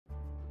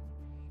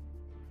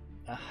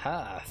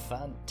Aha,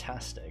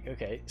 fantastic.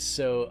 Okay,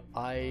 so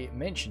I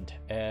mentioned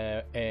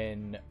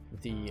in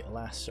the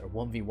last sort of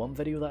 1v1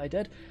 video that I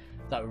did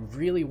that I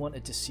really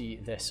wanted to see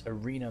this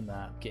arena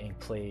map getting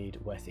played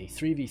with a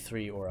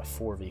 3v3 or a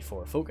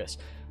 4v4 focus,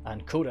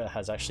 and Koda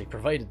has actually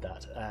provided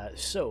that.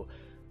 So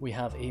we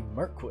have a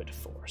Mirkwood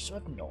force. So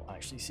I've not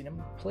actually seen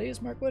him play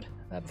as Mirkwood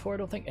before, I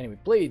don't think. Anyway,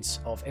 Blades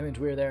of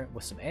Imladris there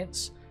with some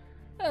Ents,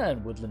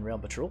 and Woodland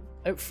Realm Patrol.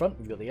 Out front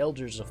we've got the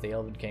Elders of the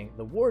Elven King,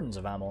 the Wardens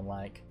of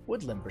Amon-like,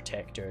 Woodland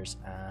Protectors,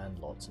 and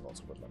lots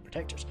of Woodland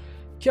Protectors.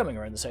 Coming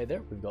around the side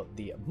there, we've got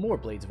the more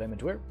Blades of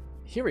Imladris,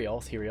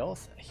 Hirioth,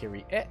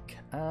 Hiri-Ek,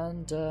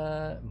 and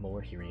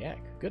more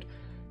Hiri-Ek. Good.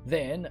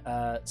 Then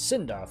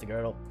Sindar of the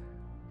Girdle,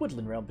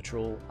 Woodland Realm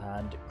Patrol,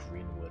 and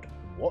Greenwood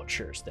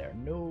Watchers there.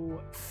 No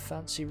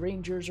fancy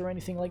Rangers or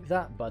anything like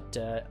that, but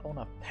on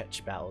a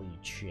pitch battle you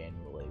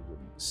generally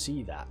wouldn't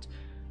see that.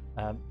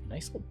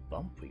 Nice little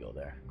bump we got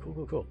there.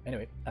 Cool.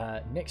 Anyway,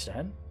 next to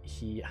him,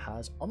 he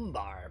has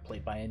Umbar,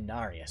 played by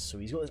Inarius. So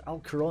he's got his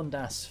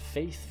Alcarondas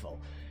Faithful.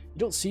 You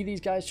don't see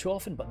these guys too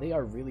often, but they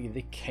are really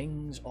the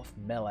kings of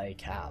melee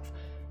cav.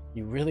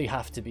 You really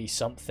have to be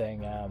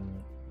something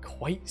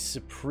quite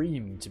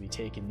supreme to be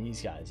taking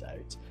these guys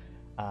out.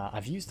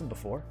 I've used them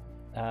before,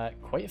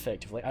 quite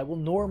effectively. I will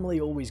normally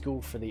always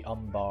go for the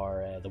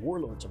Umbar, the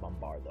Warlords of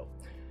Umbar though.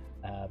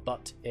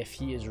 But if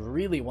he is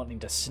really wanting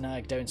to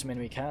snag down some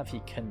enemy cav,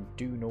 he can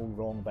do no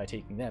wrong by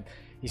taking them.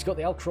 He's got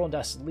the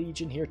Alcarondas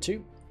Legion here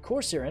too.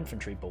 Corsair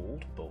Infantry,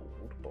 bold.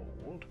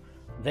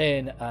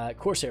 Then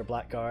Corsair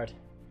Blackguard,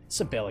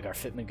 some Belagar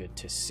Fitmen, good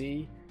to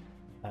see.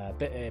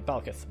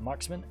 Balakath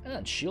Marksmen,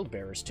 and Shield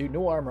Bearers too.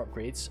 No armor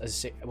upgrades. As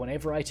I say,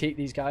 whenever I take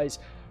these guys,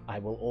 I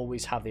will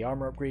always have the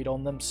armor upgrade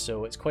on them,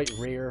 so it's quite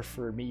rare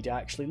for me to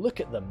actually look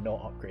at them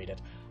not upgraded.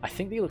 I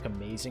think they look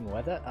amazing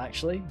with it,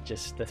 actually,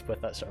 just with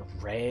that sort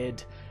of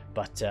red,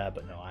 but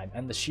no,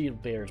 and the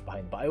shield bearers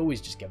behind, but I always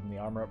just give them the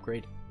armor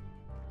upgrade.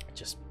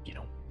 Just, you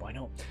know, why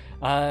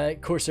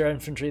not? Corsair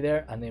Infantry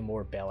there, and then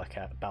more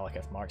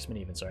Balakath Marksmen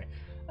even, sorry.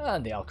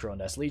 And the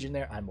Alcarondas Legion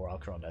there, and more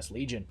Alcarondas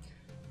Legion.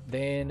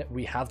 Then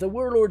we have the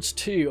Warlords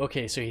too.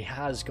 Okay, so he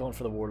has gone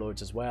for the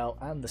Warlords as well,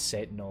 and the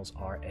Sentinels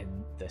are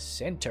in the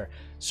centre.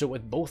 So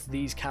with both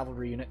these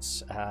cavalry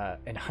units,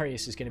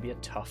 Inarius is going to be a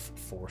tough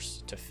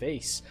force to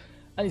face.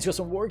 And he's got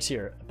some Wargs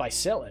here by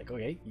Celtic.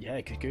 Okay,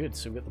 yeah, good.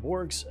 So we've got the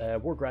Wargs,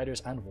 Warg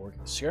Riders, and Warg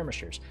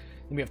Skirmishers.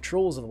 Then we have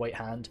Trolls of the White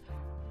Hand,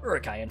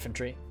 Urukai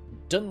Infantry,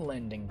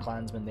 Dunlending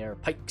Clansmen there,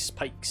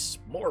 Pikes,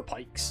 more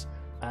Pikes,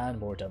 and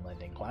more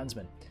Dunlending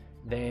Clansmen.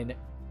 Then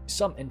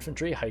some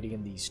infantry hiding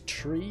in these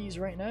trees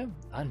right now,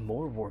 and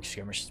more Warg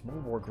Skirmishers,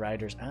 more Warg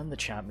Riders, and the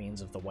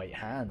Champions of the White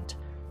Hand.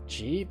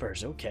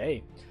 Jeepers,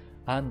 okay.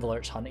 And the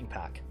Lurch Hunting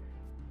Pack.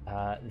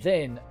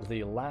 Then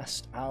the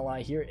last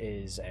ally here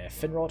is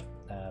Finrod.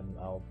 I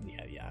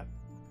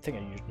think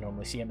I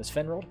normally see him as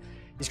Finrod.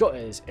 He's got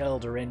his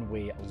Eldarin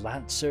Way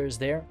Lancers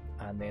there,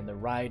 and then the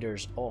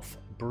Riders of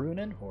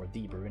Brunnen, or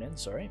the Brunnen,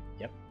 sorry.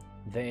 Yep.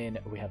 Then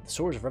we have the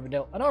Swords of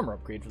Rivendell, an armor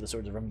upgrade for the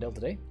Swords of Rivendell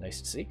today. Nice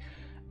to see.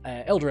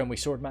 Eldarin Way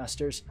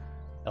Swordmasters,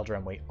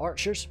 Eldarin Way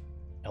Archers,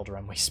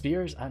 Eldarin Way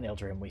Spears, and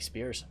Eldarin Way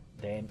Spears.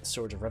 Then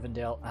Swords of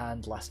Rivendell,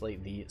 and lastly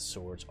the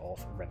Swords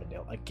of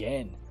Rivendell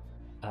again.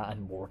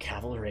 And more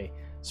cavalry.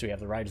 So we have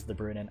the Riders of the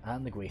Brunnen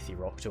and the Gwathi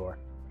Roktor.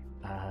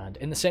 And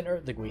in the centre,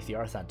 the Gwathi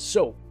Arthand.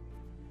 So,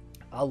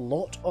 a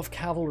lot of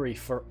cavalry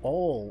for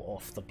all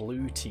of the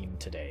blue team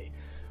today,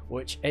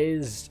 which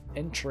is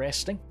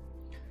interesting.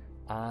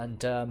 And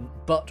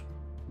but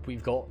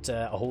we've got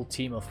a whole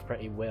team of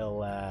pretty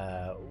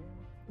well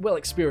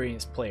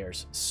experienced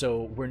players,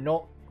 so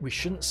we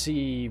shouldn't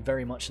see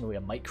very much in the way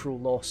of micro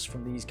loss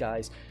from these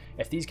guys.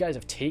 If these guys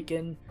have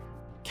taken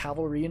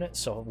cavalry units,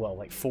 so well,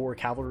 like 4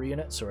 cavalry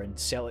units, or in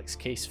Celtic's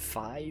case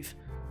 5,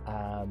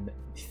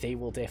 they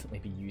will definitely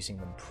be using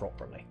them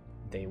properly.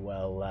 They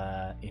will,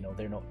 you know,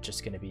 they're not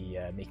just going to be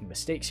making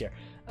mistakes here.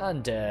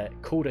 And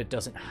Koda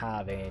doesn't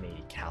have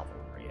any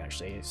cavalry,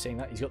 actually. Saying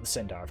that, he's got the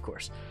Sindar, of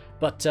course,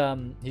 but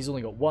he's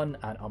only got 1,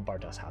 and Umbar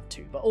does have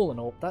 2. But all in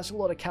all, that's a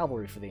lot of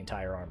cavalry for the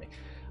entire army.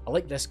 I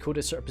like this.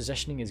 Koda sort of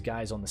positioning his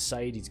guys on the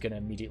side. He's going to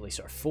immediately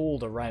sort of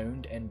fold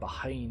around in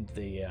behind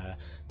the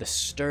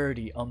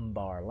sturdy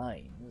Umbar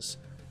lines.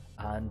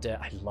 And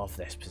I love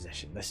this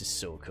position. This is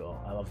so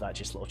cool. I love that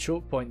just little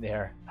choke point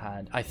there.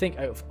 And I think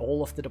out of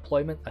all of the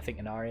deployment, I think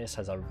Inarius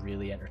has a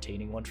really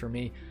entertaining one for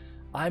me.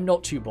 I'm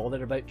not too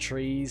bothered about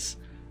trees.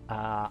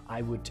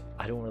 I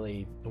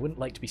wouldn't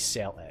like to be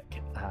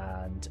Celtic.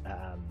 And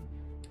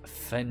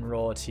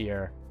Finrod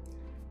here.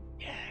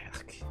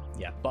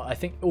 Yeah, but I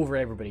think over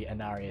everybody,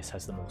 Inarius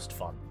has the most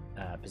fun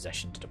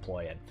position to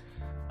deploy in,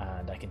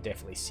 and I can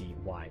definitely see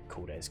why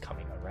Koda is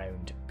coming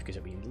around, because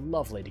it'd be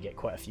lovely to get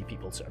quite a few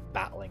people sort of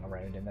battling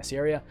around in this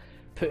area.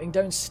 Putting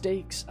down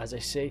stakes, as I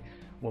say,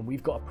 when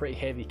we've got a pretty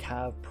heavy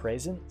cav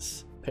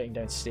presence, putting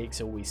down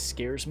stakes always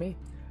scares me,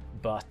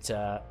 but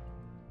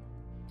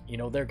you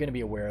know, they're going to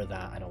be aware of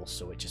that, and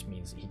also it just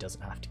means that he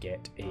doesn't have to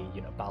get a,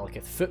 you know,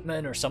 Balakith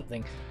footman or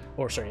something,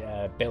 or sorry,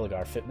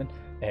 Belagar footman,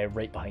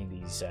 right behind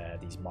these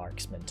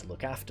marksmen to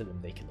look after them.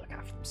 They can look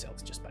after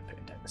themselves just by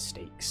putting down the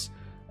stakes.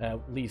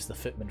 Leaves the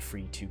footman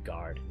free to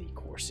guard the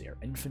Corsair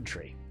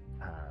infantry.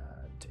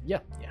 And yeah,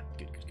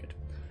 good.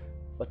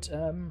 But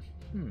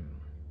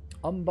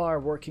Umbar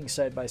working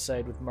side by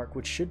side with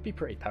Mirkwood should be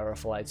pretty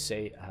powerful, I'd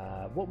say.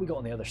 What we got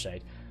on the other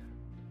side?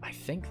 I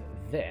think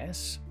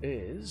this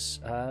is...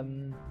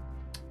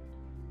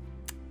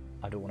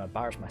 I don't want to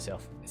embarrass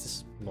myself. Is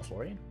this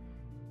Lothlorien?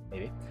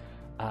 Maybe.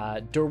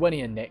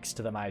 Dorwinion next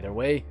to them either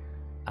way.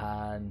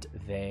 And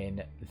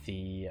then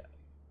the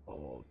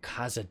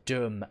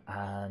Khazad-dûm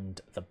and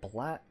the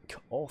Black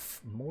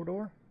off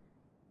Mordor?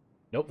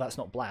 Nope, that's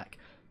not black.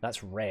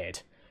 That's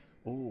red.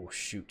 Oh,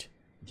 shoot.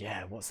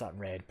 Yeah, what's that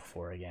red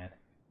before again?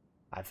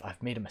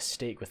 I've made a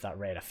mistake with that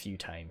red a few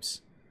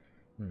times.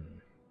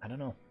 I don't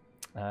know.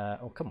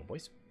 Oh, come on,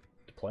 boys.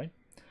 Deploy.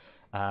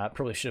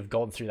 Probably should have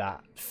gone through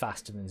that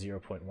faster than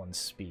 0.1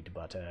 speed,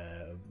 but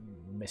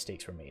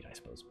mistakes were made, I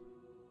suppose.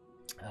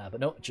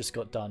 But no, just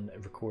got done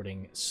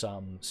recording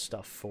some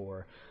stuff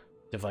for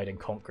Divide and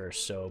Conquer,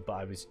 but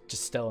I was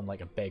just still in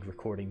like a big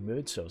recording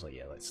mood, so I was like,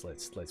 yeah,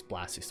 let's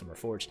blast through some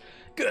Reforged.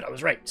 Good, I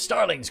was right.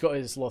 Starling's got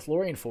his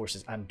Lothlorien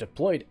forces and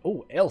deployed.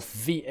 Oh, elf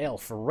v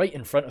elf right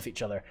in front of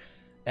each other.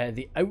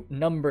 The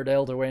outnumbered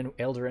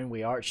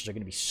Eldarinwe archers are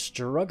going to be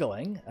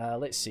struggling.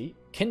 Let's see,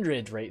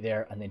 Kindred right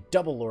there, and then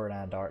double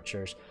Lorinand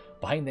archers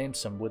behind them.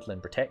 Some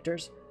woodland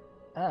protectors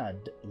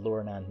and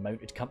Lorinand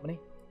mounted company.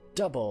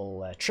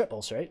 Triple,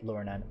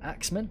 Lorinand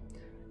axemen.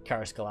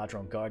 Karis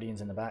Galadron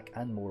Guardians in the back,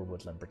 and more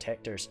woodland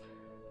protectors.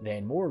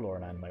 Then more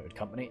Lorinand mounted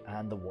company,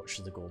 and the Watchers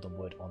of the Golden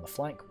Wood on the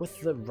flank,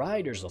 with the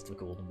Riders of the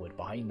Golden Wood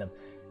behind them.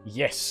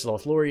 Yes,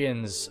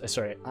 Imladris'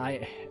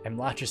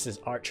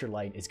 archer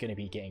line is going to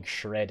be getting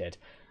shredded,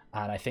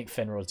 and I think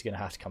Finrod's going to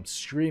have to come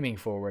screaming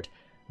forward.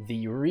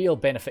 The real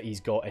benefit he's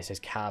got is his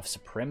cav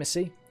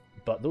supremacy,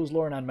 but those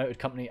Lorinand mounted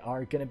company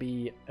are going to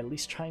be at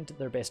least trying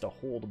their best to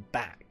hold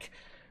back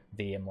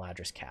the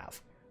Imladris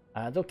cav.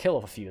 They'll kill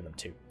off a few of them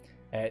too.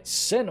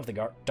 Sin of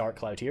the Dark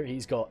Cloud here,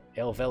 he's got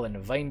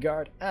Elvillain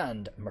Vineguard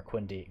and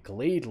Mirkwindi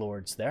Glade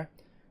Lords there.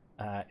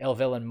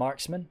 Elvillain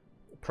Marksman,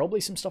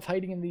 probably some stuff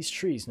hiding in these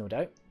trees, no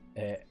doubt.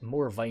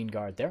 More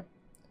Vineguard there.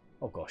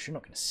 Oh gosh, you're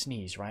not going to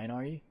sneeze, Ryan,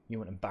 are you? You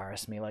won't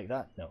embarrass me like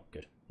that? No,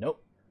 good.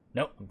 Nope,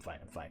 I'm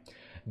fine.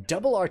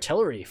 Double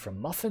artillery from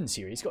Muffins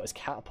here. He's got his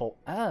catapult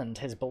and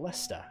his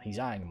ballista. He's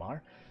Angmar.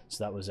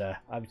 So that was, I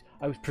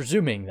was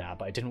presuming that,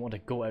 but I didn't want to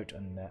go out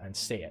and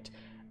say it.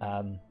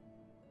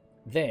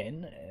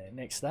 Then,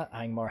 next to that,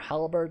 Angmar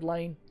Halberd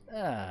line,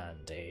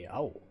 and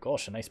oh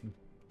gosh, a nice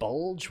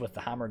bulge with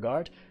the Hammer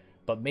Guard,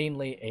 but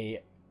mainly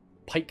a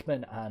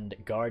Pikemen and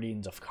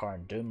Guardians of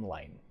Khazad Dûm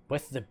line,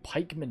 with the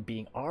Pikemen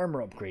being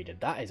armor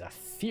upgraded. That is a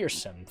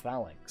fearsome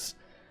phalanx.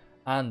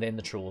 And then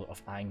the Troll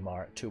of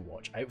Angmar to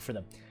watch out for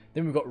them.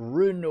 Then we've got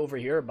Rhun over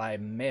here by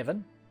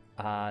Mevin,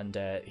 and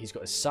he's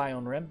got his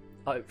Scion Rim.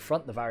 Out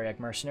front, the Variag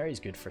Mercenary is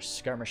good for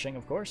skirmishing,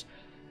 of course.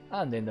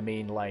 And then the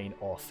main line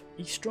of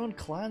Eastron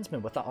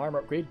Clansmen with the armor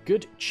upgrade.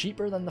 Good,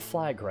 cheaper than the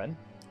Flag Rim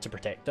to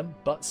protect them,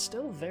 but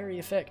still very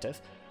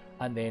effective.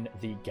 And then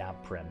the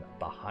Gamp Rim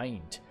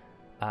behind.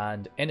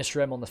 And Innis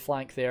Rim on the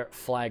flank there,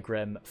 Flag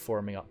Rim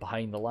forming up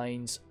behind the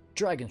lines,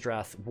 Dragon's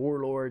Wrath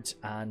Warlords,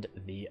 and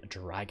the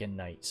Dragon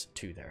Knights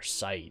to their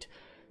side.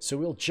 So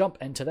we'll jump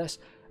into this.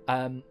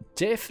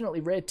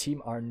 Definitely Red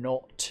Team are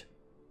not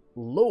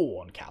low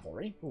on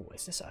cavalry. Oh,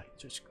 is this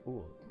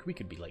oh, we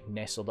could be like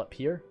nestled up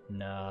here.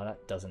 No,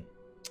 that doesn't.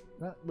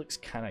 That looks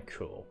kind of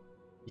cool.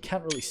 You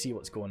can't really see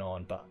what's going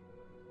on, but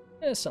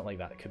something like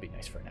that. It could be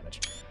nice for an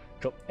image.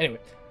 Cool. Anyway,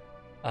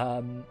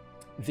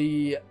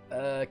 the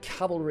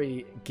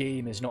cavalry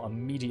game is not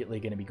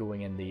immediately going to be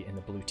going in the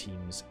blue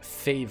team's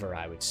favor,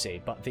 I would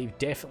say, but they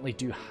definitely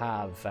do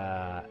have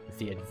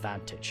the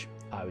advantage,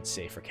 I would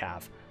say, for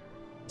Cav.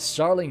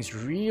 Starling's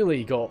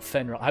really got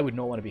Finrod. I would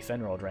not want to be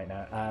Finrod right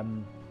now.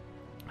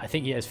 I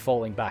think he is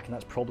falling back, and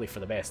that's probably for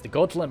the best. The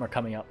Godlim are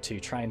coming up to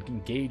try and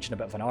engage in a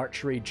bit of an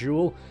archery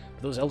duel,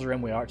 but those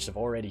Eldarinwe archers have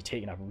already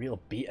taken a real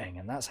beating,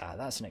 and that's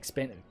an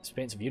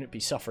expensive unit to be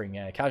suffering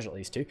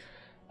casualties to.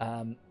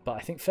 But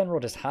I think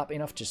Finrod is happy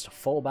enough just to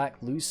fall back,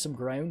 lose some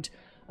ground,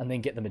 and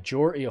then get the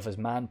majority of his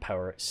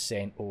manpower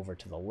sent over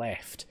to the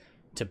left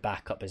to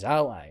back up his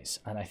allies.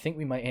 And I think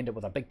we might end up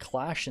with a big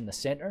clash in the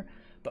centre,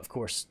 but of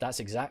course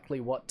that's exactly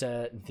what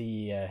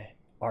the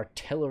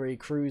artillery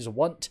crews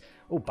want.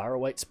 Oh,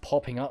 Barrow-wights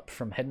popping up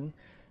from hidden,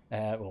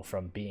 well,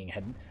 from being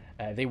hidden.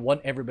 They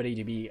want everybody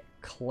to be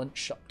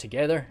clunched up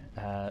together,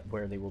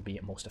 where they will be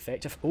most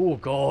effective. Oh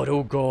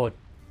god,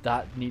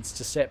 that needs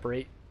to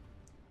separate.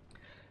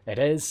 It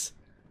is.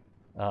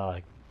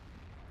 A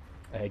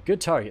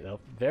good target though,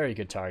 very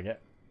good target,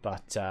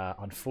 but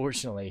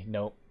unfortunately,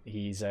 no,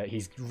 he's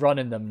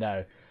running them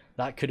now.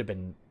 That could have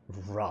been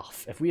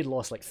rough. If we had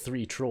lost like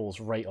 3 trolls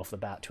right off the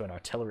bat to an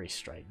artillery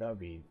strike, that would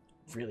be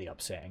really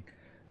upsetting.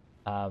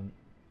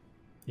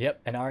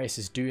 Yep, and Arius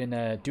is doing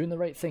the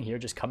right thing here,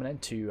 just coming in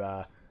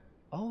to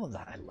Oh,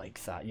 that I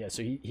like that. Yeah,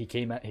 so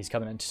he's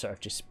coming in to sort of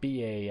just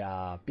be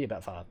a bit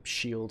of a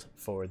shield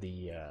for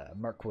the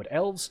Mirkwood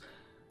elves,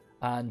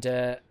 and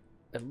it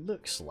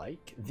looks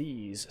like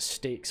these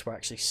stakes were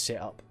actually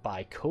set up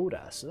by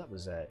Koda, so that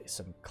was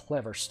some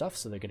clever stuff.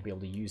 So they're going to be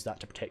able to use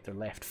that to protect their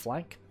left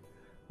flank.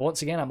 But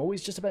once again, I'm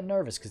always just a bit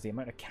nervous because the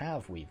amount of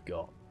cav we've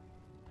got.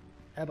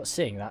 But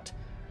saying that,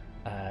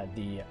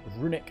 the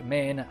runic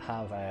men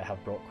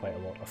have brought quite a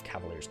lot of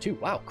cavaliers too.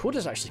 Wow,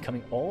 Koda's actually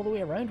coming all the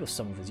way around with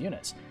some of his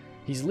units.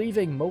 He's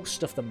leaving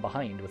most of them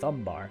behind with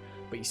Umbar,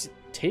 but he's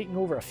taking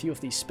over a few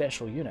of these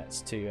special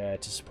units to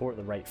support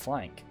the right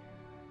flank.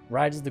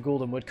 Riders of the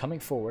Golden Wood coming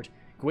forward.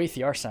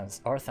 Gwathi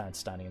Arthand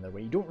standing in their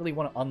way. You don't really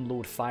want to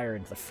unload fire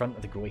into the front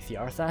of the Gwathi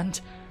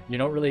Arthand. You're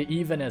not really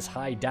even as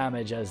high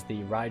damage as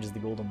the Riders of the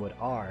Golden Wood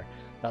are.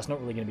 That's not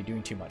really going to be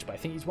doing too much, but I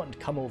think he's wanting to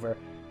come over.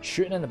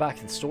 Shooting in the back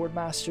of the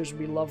Swordmasters would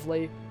be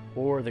lovely.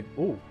 Or the...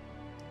 Oh!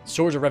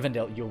 Swords of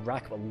Rivendell, you'll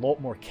rack up a lot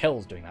more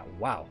kills doing that.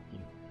 Wow.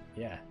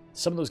 Yeah.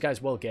 Some of those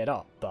guys will get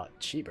up, but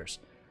cheapers.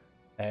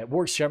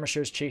 Warg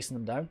Skirmishers chasing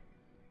them down.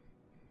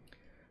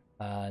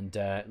 And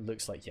it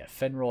looks like, yeah,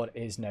 Finrod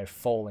is now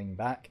falling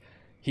back.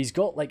 He's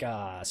got like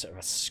a sort of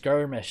a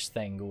skirmish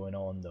thing going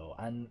on though.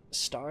 And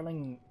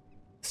Starling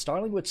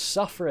would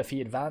suffer if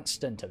he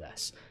advanced into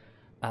this.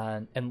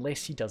 And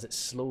unless he does it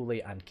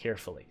slowly and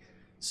carefully.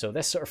 So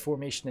this sort of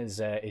formation is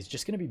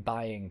just going to be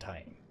buying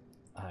time,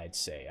 I'd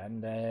say.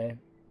 And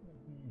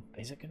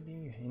is it going to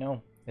be,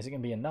 is it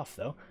going to be enough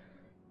though?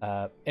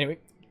 Anyway,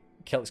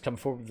 Celtic's come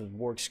forward with the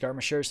Warg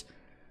Skirmishers.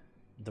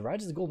 The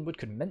Riders of the Golden Wood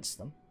could mince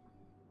them,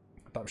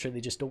 but I'm sure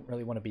they just don't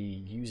really want to be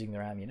using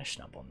their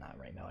ammunition up on that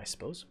right now, I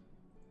suppose.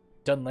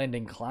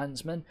 Dunlending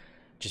Clansmen,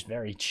 just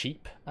very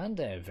cheap and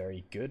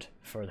very good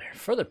for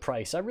their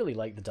price. I really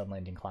like the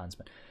Dunlending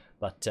Clansmen,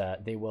 but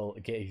they will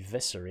get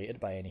eviscerated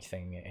by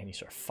any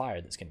sort of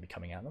fire that's going to be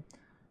coming at them.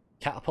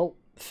 Catapult,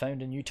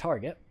 found a new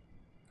target.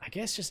 I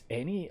guess just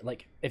any,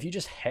 like, if you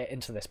just hit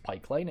into this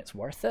pipeline, it's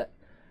worth it,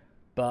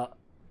 but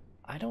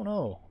I don't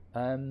know.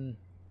 I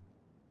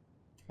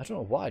don't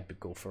know what I'd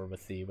go for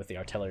with the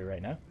artillery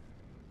right now.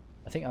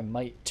 I think I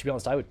might, to be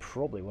honest, I would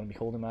probably want to be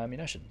holding my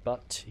ammunition,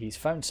 but he's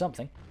found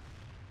something.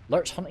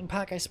 Lurch hunting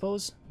pack, I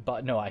suppose,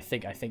 but no, I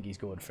think he's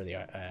going for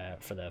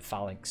the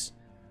phalanx,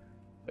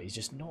 but he's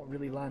just not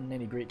really landing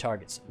any great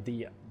targets.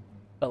 The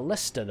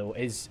ballista though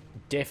is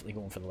definitely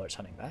going for the Lurch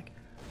hunting pack,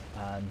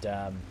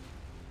 and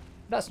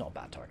that's not a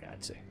bad target,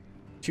 I'd say.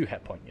 2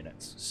 hit point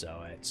units,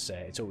 so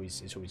it's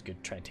always good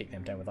to try and take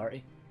them down with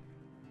arty.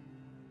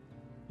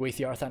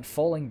 Gwathi Arthand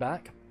falling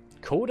back.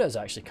 Koda's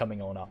actually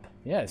coming on up.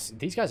 Yes,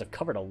 these guys have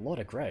covered a lot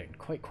of ground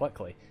quite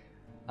quickly,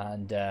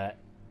 and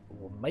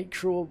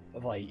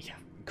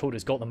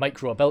Koda's got the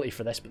micro ability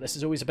for this, but this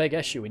is always a big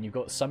issue when you've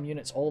got some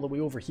units all the way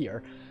over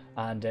here,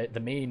 and the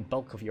main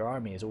bulk of your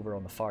army is over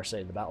on the far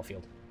side of the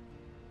battlefield.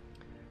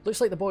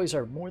 Looks like the boys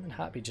are more than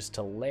happy just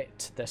to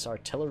let this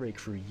artillery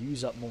crew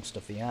use up most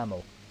of the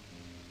ammo.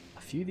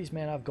 A few of these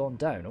men have gone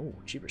down. Oh,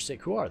 jeepers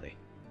sake, who are they?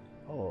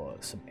 Oh,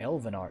 some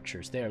elven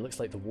archers there.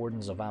 Looks like the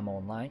Wardens of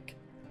Amon Lank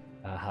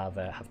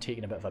have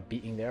taken a bit of a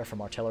beating there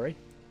from artillery.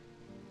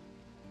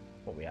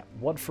 What are we at?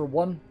 1 for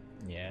 1?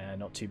 Yeah,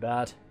 not too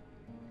bad.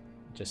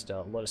 Just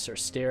a lot of sort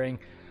of staring.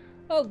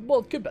 Oh,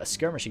 well, good bit of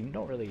skirmishing,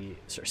 not really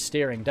sort of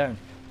staring down.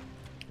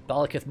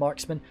 Balakith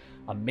Marksmen,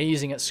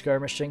 amazing at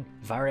skirmishing.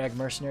 Variag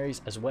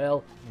Mercenaries as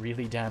well,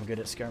 really damn good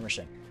at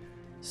skirmishing.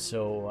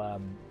 So,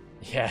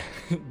 yeah,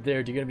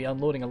 they're going to be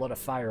unloading a lot of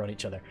fire on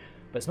each other.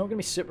 But it's not going to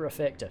be super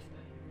effective.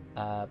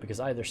 Because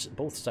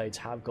both sides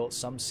have got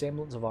some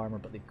semblance of armor,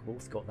 but they've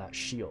both got that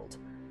shield.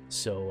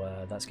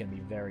 So that's going to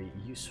be very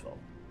useful.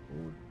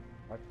 Ooh,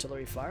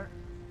 artillery fire.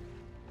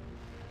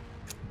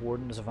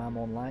 Wardens of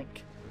Amon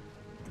Lank,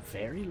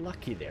 very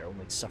lucky there,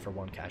 only to suffer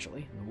 1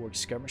 casualty. And the Warg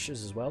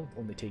Skirmishers as well,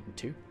 only taking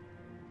 2.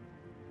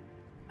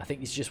 I think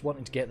he's just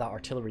wanting to get that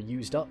artillery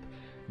used up,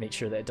 make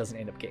sure that it doesn't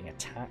end up getting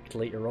attacked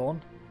later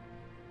on,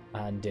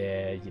 and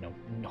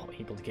not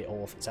able to get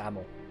all of its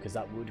ammo, because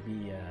that would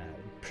be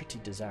pretty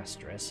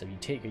disastrous. If you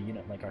take a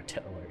unit like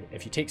artillery,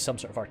 if you take some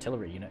sort of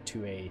artillery unit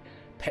to a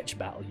pitch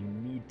battle, you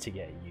need to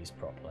get it used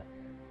properly.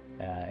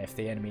 If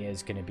the enemy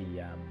is going to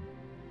be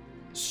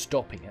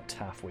stopping it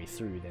halfway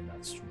through, then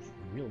that's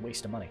a real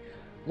waste of money.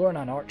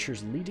 Lornan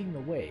archers leading the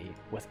way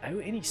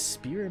without any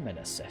spearmen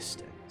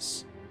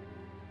assistance.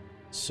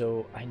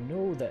 So I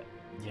know that,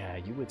 yeah,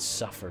 you would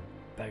suffer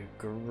about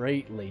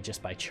greatly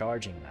just by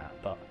charging that,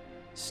 but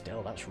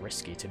still, that's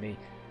risky to me.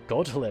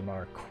 Godhalim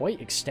are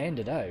quite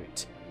extended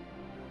out.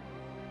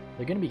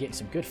 They're going to be getting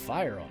some good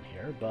fire on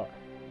here, but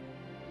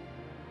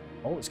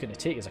all it's going to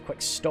take is a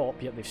quick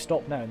stop. Yep, they've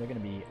stopped now, and they're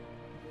going to be...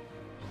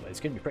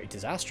 It's going to be pretty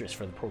disastrous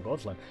for the poor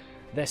Godhalim.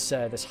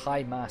 This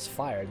high mass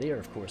fire, they are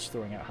of course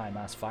throwing out high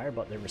mass fire,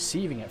 but they're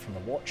receiving it from the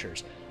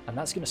Watchers, and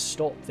that's going to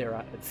stop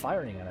their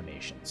firing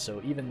animation.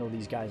 So even though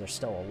these guys are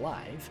still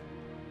alive,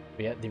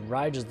 but yet the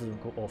Riders of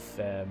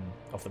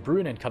the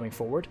Bruinen coming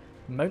forward,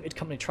 Mounted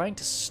Company trying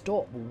to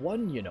stop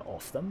 1 unit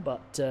off them,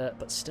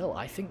 but still,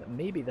 I think that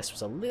maybe this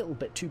was a little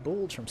bit too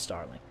bold from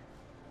Starling.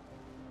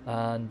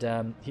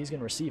 And he's going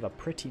to receive a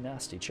pretty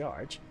nasty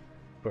charge.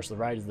 Of course, the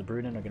Riders of the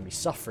Brunnen are going to be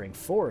suffering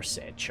for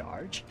said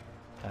charge,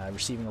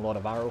 receiving a lot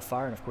of arrow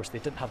fire, and of course they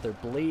didn't have their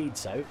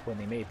blades out when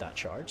they made that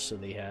charge, so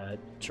they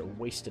sort of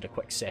wasted a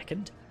quick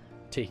second,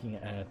 putting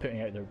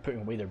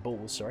away their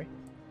bows. Sorry,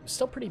 it was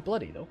still pretty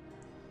bloody though,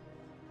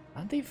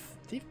 and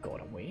they've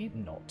got away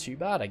not too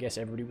bad. I guess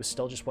everybody was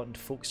still just wanting to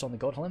focus on the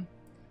Godhelm.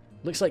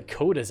 Looks like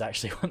Koda's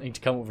actually wanting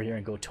to come over here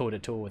and go toe to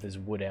toe with his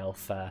wood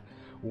elf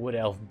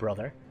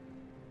brother,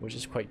 which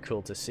is quite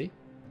cool to see.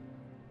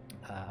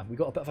 We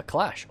got a bit of a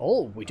clash.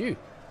 Oh, we do.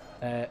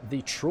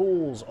 The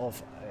trolls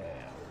of...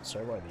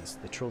 sorry, what are these?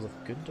 The trolls of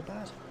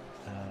Gundabad?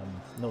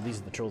 No, these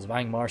are the trolls of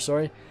Angmar,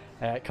 sorry.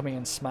 Coming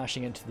in,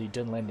 smashing into the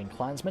Dunlending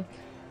clansmen.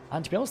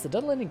 And to be honest, the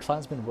Dunlending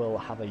clansmen will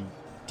have a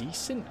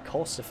decent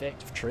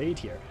cost-effective trade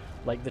here.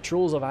 Like, the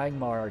trolls of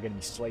Angmar are going to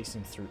be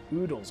slicing through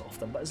oodles of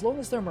them, but as long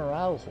as their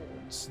morale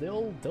holds,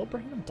 they'll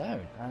bring them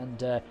down.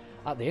 And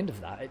at the end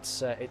of that,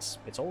 it's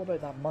all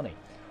about that money.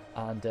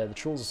 And the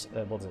trolls,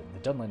 well, the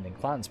Dunlending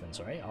clansmen,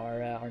 sorry,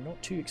 are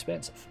not too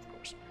expensive, of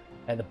course.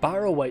 The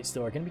Barrow Wights,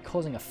 though, are going to be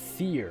causing a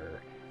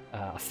fear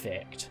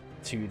effect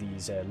to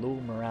these low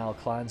morale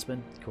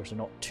clansmen. Of course, they're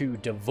not too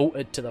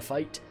devoted to the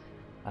fight.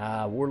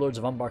 Warlords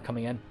of Umbar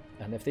coming in,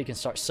 and if they can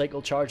start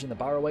cycle charging the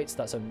Barrow Wights,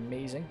 that's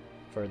amazing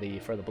for the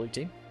blue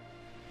team.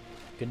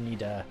 Gonna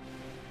need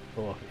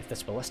if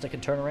this ballista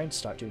can turn around,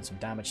 start doing some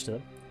damage to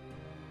them.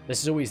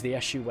 This is always the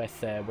issue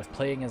with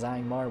playing as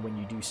Angmar when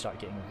you do start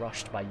getting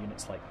rushed by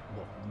units like,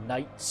 well,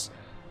 knights,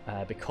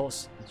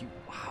 because you...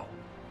 Wow.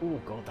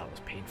 Oh god, that was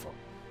painful.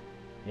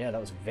 Yeah,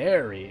 that was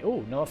very...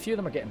 Oh, no, a few of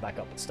them are getting back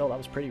up, but still, that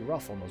was pretty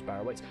rough on those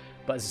Barrow Wights.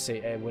 But as I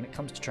say, when it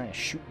comes to trying to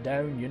shoot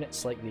down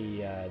units like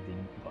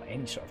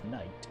any sort of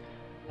knight,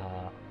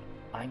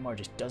 Angmar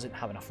just doesn't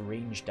have enough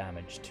range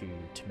damage to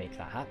make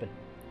that happen.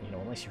 You know,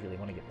 unless you really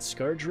want to get the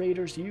Scourge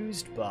Raiders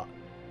used, but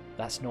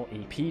that's not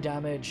AP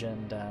damage,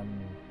 and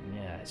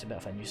yeah, it's a bit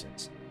of a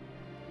nuisance.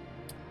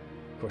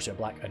 Of course, your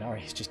Black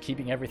Inari is just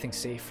keeping everything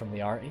safe from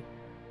the arty,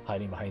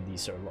 hiding behind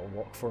these sort of little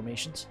rock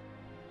formations.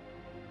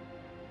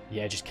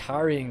 Yeah, just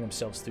carrying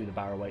themselves through the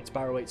Barrow Wights.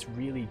 Barrow Wights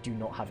really do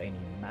not have any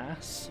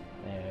mass,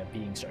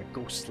 being sort of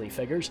ghostly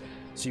figures,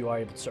 so you are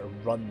able to sort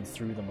of run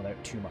through them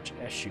without too much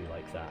issue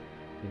like that.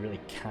 They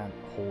really can't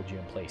hold you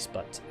in place,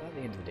 but at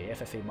the end of the day,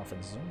 FFA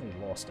Muffins has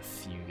only lost a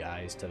few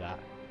guys to that.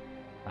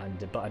 And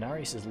but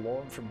Inaris is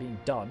long from being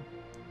done.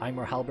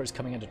 Angmar Halberds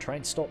coming in to try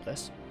and stop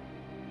this.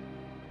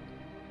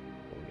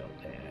 What we got?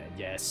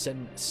 Yeah,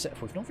 Sin.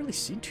 We've not really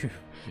seen too...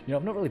 You know,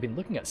 I've not really been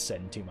looking at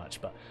Sin too much,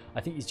 but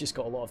I think he's just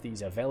got a lot of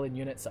these Velen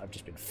units that have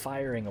just been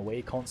firing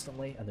away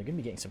constantly, and they're going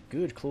to be getting some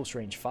good close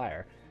range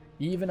fire.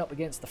 Even up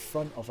against the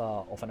front of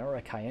an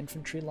Uruk-hai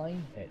infantry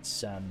line,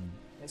 it's going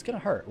to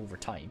hurt over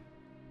time.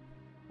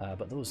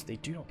 But those, they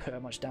do not put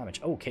out much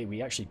damage. Okay,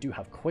 we actually do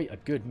have quite a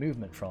good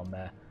movement from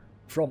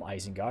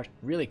Isengard,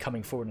 really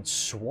coming forward and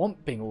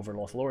swamping over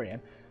Lothlorien,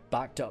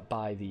 backed up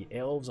by the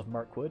Elves of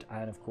Mirkwood,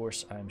 and of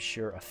course, I'm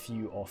sure a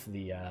few of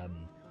the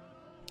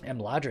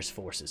Imladris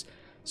forces.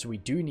 So we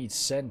do need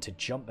Sin to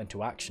jump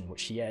into action,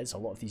 which he is. A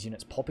lot of these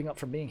units popping up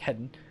from being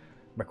hidden.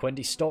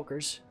 Merquendi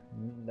Stalkers,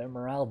 their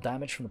morale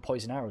damage from the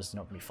poison arrows is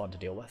not going to be fun to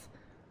deal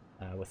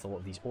with a lot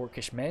of these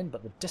Orcish men,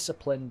 but the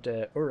disciplined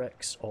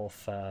Uruks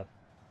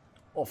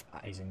of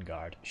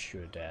Isengard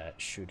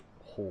should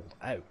hold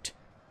out.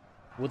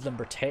 Woodland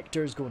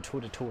Protectors going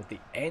toe-to-toe with the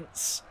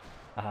Ents.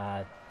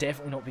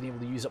 Definitely not being able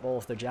to use up all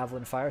of their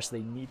javelin fire, so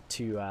they need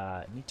to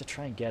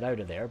try and get out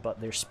of there.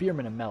 But they're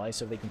spearmen and melee,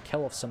 so if they can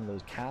kill off some of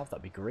those cav,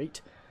 that'd be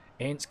great.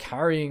 Ents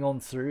carrying on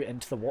through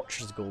into the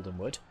Watchers of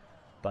Goldenwood,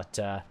 but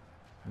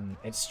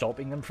it's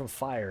stopping them from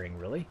firing,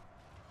 really.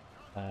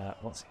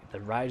 The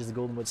Riders of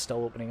the Goldenwood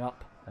still opening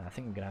up. I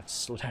think I'm going to have to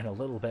slow down a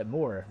little bit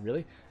more,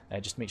 really.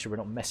 Just to make sure we're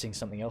not missing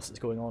something else that's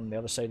going on the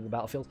other side of the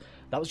battlefield.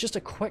 That was just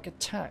a quick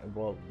attack.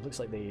 Well, it looks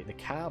like the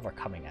cav are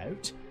coming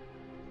out.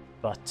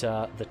 But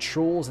the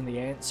trolls and the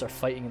Ents are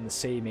fighting in the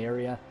same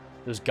area.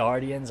 Those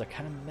guardians are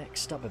kind of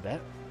mixed up a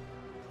bit.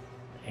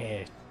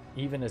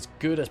 Even as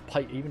good as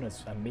even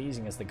as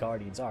amazing as the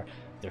guardians are,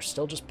 they're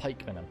still just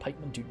pikemen, and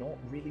pikemen do not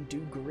really do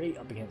great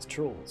up against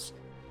trolls.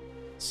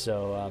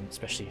 So,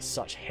 especially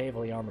such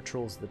heavily armored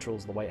trolls, the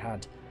trolls of the White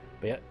Hand.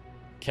 But yeah,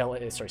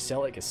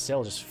 Celtic is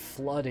still just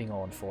flooding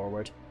on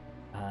forward,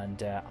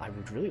 and I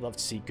would really love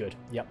to see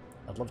Yep,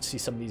 I'd love to see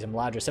some of these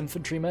Imladris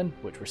infantrymen,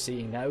 which we're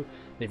seeing now.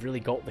 They've really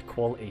got the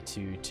quality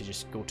to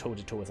just go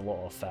toe-to-toe with a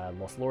lot of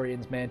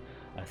Lothlorien's men.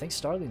 And I think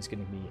Starling's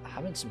going to be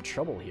having some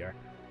trouble here.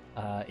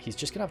 He's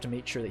just going to have to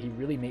make sure that he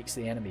really makes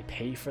the enemy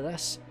pay for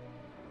this.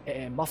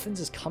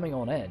 Muffins is coming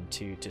on in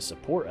to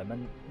support him,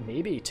 and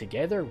maybe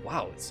together,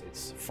 wow,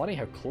 it's funny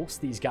how close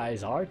these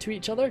guys are to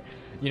each other.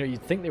 You know,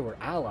 you'd think they were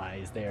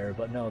allies there,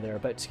 but no, they're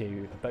about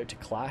to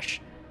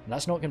clash, and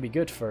that's not going to be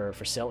good for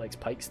Celtic's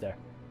pikes there.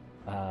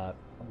 Oh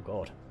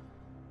god,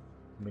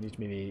 we need to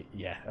maybe,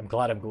 yeah, I'm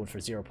glad I'm going for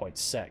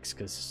 0.6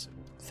 because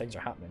things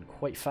are happening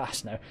quite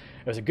fast now.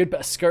 It was a good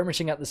bit of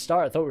skirmishing at the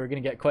start. I thought we were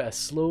going to get quite a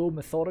slow,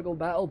 methodical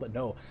battle, but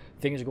no,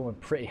 things are going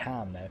pretty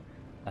ham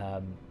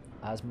now.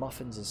 as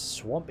Muffins is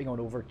swamping on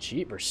over.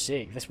 Jeepers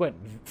sake, this went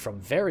from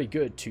very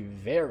good to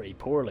very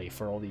poorly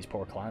for all these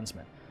poor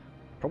clansmen.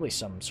 Probably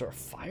some sort of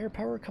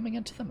firepower coming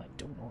into them, I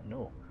do not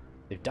know.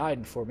 They've died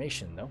in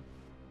formation though.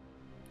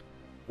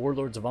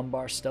 Warlords of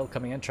Umbar still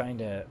coming in, trying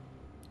to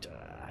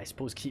I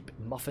suppose keep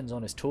Muffins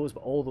on his toes,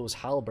 but all those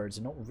halberds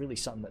are not really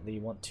something that they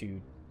want to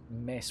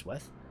mess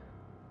with.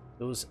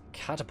 Those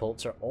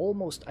catapults are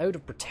almost out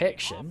of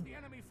protection,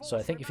 so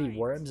I think if he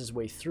worms his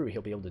way through,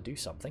 he'll be able to do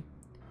something.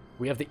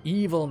 We have the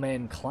evil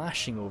men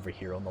clashing over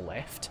here on the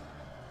left.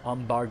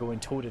 Umbar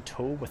going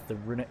toe-to-toe with the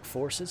runic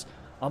forces.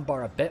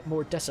 Umbar a bit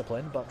more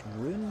disciplined, but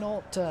Rhun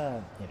not,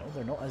 you know,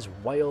 they're not as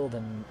wild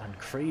and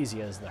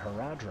crazy as the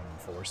Haradrim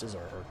forces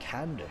or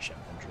Candish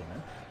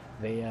infantrymen.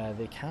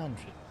 They can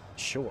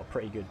show a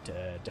pretty good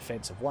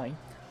defensive line,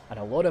 and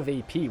a lot of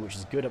AP, which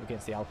is good up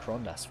against the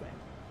Alcrondas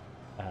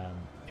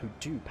who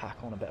do pack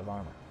on a bit of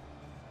armour.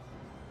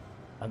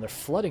 And they're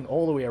flooding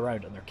all the way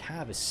around, and their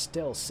cav is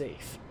still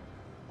safe.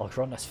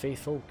 Alcrondas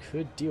faithful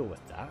could deal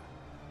with that,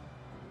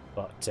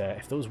 but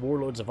if those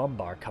warlords of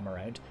Umbar come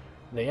around,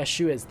 the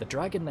issue is the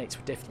Dragon Knights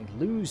would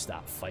definitely lose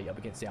that fight up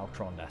against the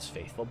Alcrondas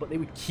faithful, but they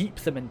would keep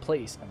them in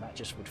place, and that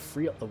just would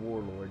free up the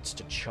warlords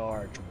to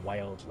charge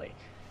wildly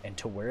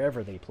into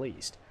wherever they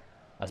pleased.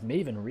 As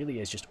Maven really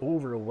is just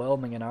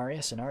overwhelming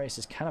Inarius, and Arius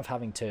is kind of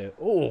having to...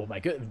 Oh my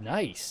god,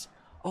 nice!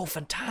 Oh,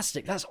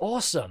 fantastic, that's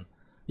awesome!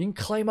 You can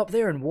climb up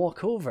there and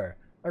walk over.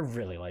 I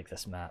really like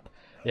this map.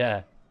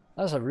 Yeah,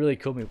 that's a really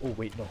cool move. Oh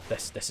wait, no,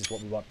 this is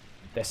what we want.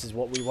 This is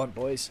what we want,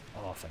 boys.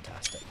 Oh,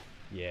 fantastic.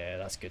 Yeah,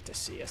 that's good to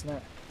see, isn't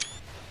it?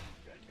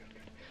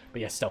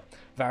 But yeah, still,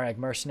 Varag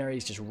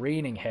mercenaries just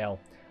raining hell,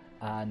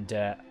 and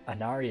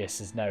Inarius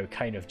is now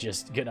kind of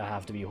just gonna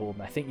have to be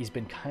holding. I think he's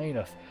been kind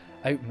of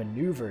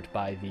outmaneuvered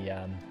by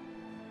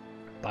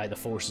the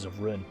forces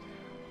of Rhun,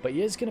 but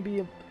he is going to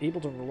be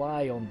able to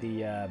rely on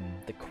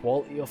the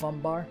quality of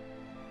Umbar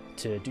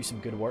to do some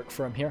good work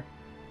for him here.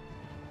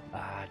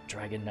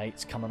 Dragon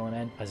Knights coming on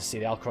in. As I say,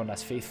 the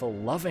Alcrondas faithful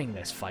loving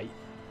this fight.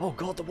 Oh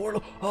god, the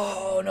warlord!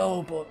 Oh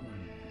no, but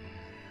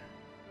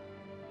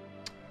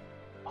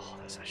oh,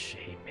 that's a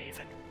shame,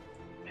 Maven.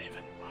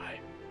 Maven, why?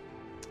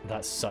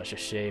 That's such a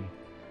shame.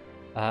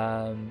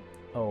 Oh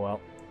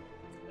well.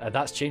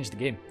 That's changed the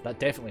game. That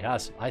definitely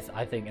has. I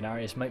think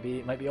Inarius might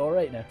be all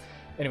right now.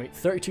 Anyway,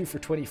 32 for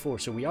 24,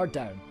 so we are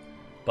down,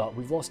 but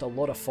we've lost a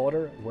lot of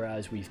fodder,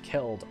 whereas we've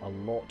killed a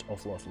lot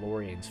of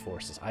Lothlorien's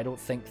forces. I don't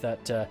think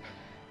that.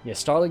 Yeah,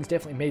 Starling's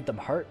definitely made them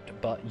hurt,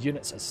 but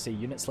units, as I say,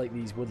 units like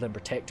these Woodland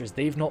Protectors,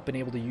 they've not been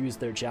able to use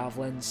their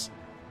javelins.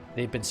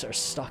 They've been sort of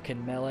stuck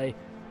in melee.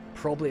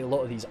 Probably a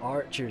lot of these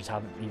archers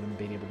haven't even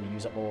been able to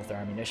use up all of their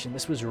ammunition.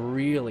 This was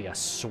really a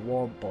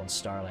swamp on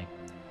Starling,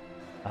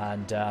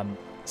 and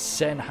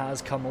Sin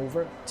has come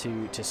over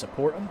to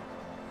support him.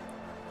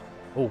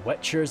 Oh,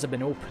 Witchers have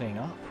been opening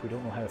up. We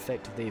don't know how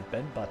effective they've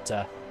been, but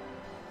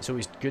it's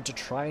always good to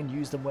try and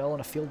use them well in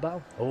a field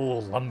battle. Oh,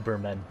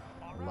 Lumbermen.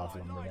 I love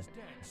Lumbermen.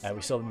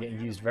 We saw them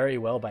getting used very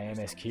well by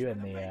MSQ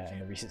in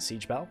the recent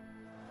siege battle.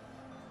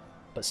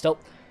 But still,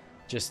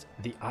 just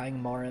the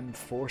Angmar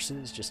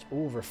forces just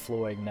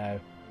overflowing now.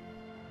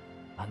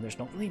 And there's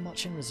not really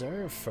much in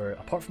reserve for,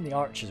 apart from the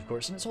archers, of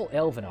course, and it's all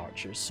elven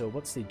archers, so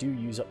once they do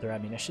use up their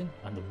ammunition,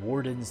 and the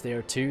wardens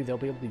there too, they'll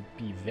be able to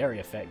be very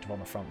effective on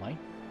the front line.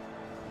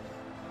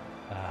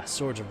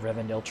 Swords of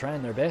Rivendell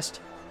trying their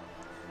best,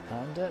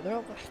 and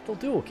they'll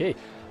do okay.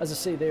 As I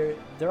say,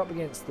 they're up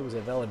against those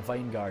Avellan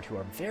Vineguard who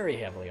are very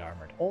heavily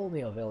armoured. All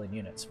the Avellan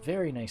units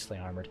very nicely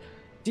armoured,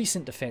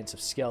 decent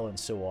defensive skill and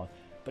so on,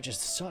 but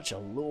just such a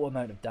low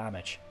amount of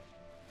damage.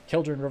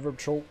 Kildren River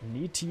Patrol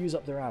need to use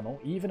up their ammo,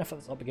 even if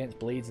it's up against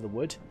Blades of the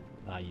Wood.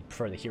 You'd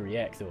prefer the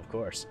Hiriek though, of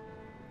course.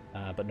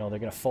 But no, they're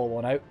going to fall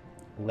on out.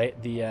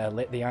 Let the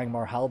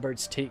Angmar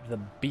halberds take the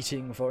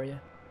beating for you.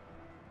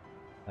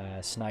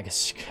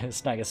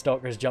 Snagga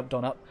Stalkers jumped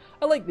on up.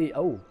 I like the...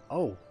 Oh,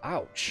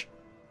 ouch.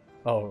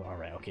 Oh,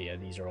 alright, okay, yeah,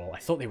 these are all... I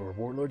thought they were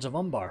Warlords of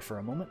Umbar for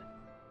a moment.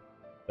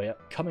 But yeah,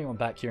 coming on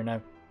back here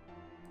now.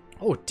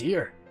 Oh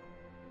dear.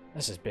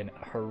 This has been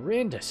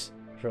horrendous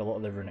for a lot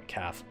of the Runic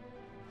Cav.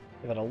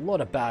 They've had a lot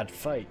of bad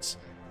fights.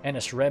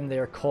 Ennis Rem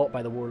there, caught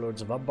by the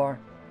Warlords of Umbar.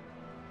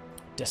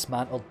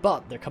 Dismantled,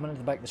 but they're coming into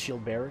the back of the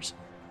Shield Bearers.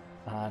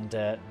 And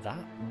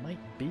that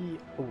might be...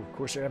 Oh,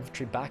 Corsair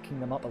Infantry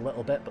backing them up a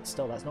little bit, but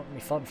still, that's not going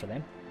to be fun for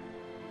them.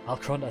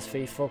 Alcrondas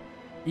Faithful,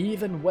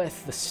 even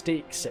with the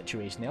stakes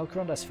situation, the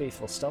Alcrondas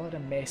Faithful still had a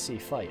messy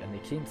fight, and they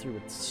came through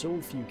with so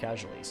few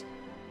casualties.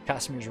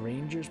 Casimir's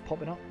Rangers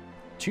popping up.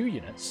 2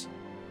 units.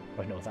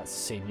 Oh no, that's the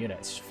same unit.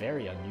 It's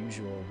very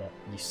unusual that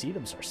you see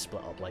them sort of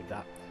split up like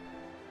that.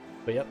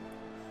 But yep,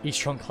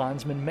 Eastron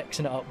Clansmen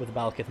mixing it up with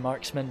Balkith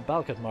Marksmen.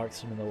 Balkith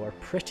Marksmen, though, are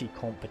pretty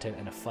competent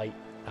in a fight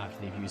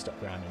after they've used up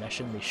their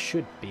ammunition. They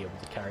should be able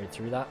to carry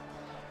through that.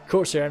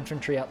 Corsair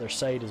Infantry at their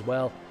side as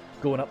well,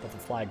 going up with the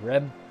Flag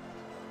Rim.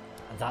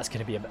 And that's going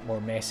to be a bit more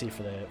messy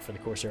for the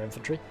Corsair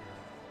Infantry.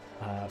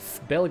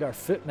 Belgar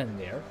Footmen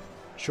there,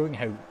 showing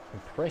how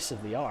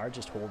impressive they are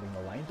just holding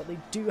the line, but they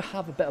do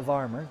have a bit of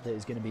armour that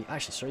is going to be...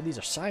 Actually, sorry, these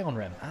are Scion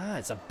Rim.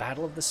 It's a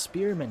Battle of the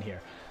Spearmen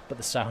here. but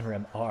the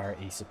Soundrim are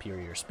a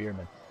superior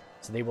spearman,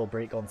 so they will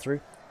break on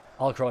through.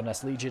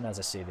 Alcrondas Legion, as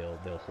I say,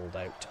 they'll hold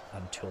out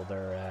until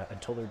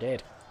they're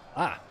dead.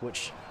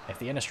 Which, if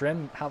the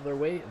Innisrim have their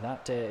way,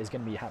 that is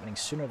going to be happening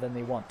sooner than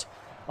they want.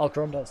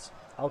 Alcrondas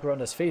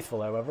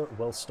Faithful, however,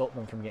 will stop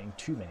them from getting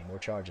too many more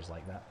charges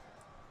like that.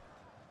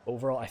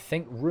 Overall, I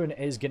think Rhun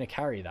is going to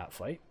carry that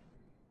fight,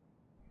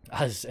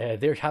 as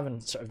they're having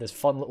sort of this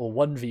fun little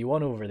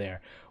 1v1 over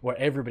there, where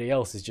everybody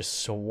else is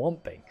just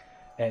swamping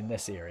in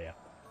this area.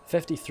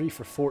 53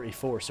 for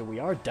 44, so we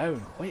are down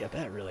quite a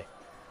bit, really.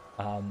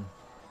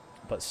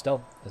 But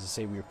still, as I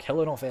say, we're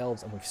killing off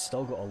elves, and we've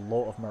still got a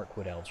lot of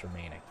Mirkwood elves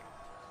remaining.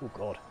 Oh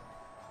god.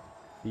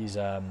 These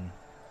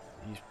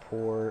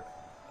poor...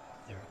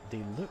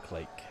 They look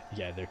like...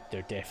 Yeah,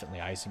 they're definitely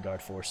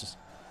Isengard forces.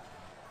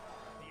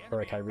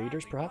 Urukai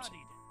Raiders, perhaps?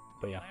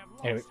 But yeah.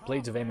 Anyway,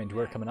 Blades of Emond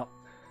were coming up.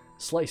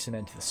 Slicing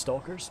into the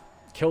Stalkers.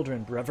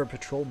 Kildren River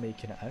Patrol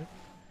making it out.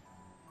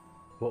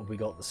 What have we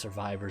got? The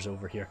survivors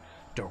over here.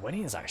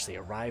 Dorwinion has actually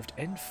arrived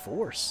in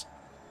force.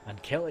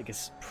 And Celtic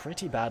is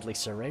pretty badly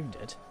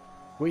surrounded.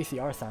 With the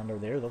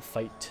Arthander there, they'll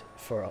fight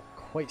for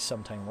quite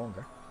some time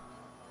longer.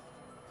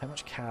 How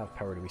much cav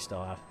power do we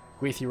still have?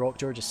 Gwathi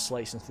Rockdoor just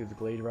slicing through the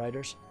Glade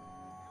Riders.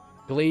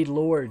 Glade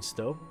Lords,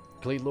 though.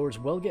 Glade Lords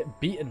will get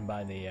beaten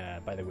by the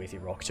Gwathi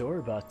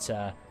Rockdoor, but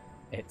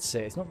it's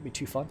not going to be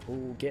too fun.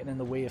 Oh, getting in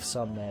the way of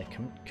some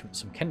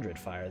Kindred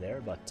fire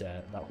there, but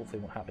that hopefully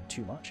won't happen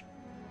too much.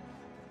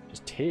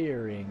 Just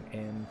tearing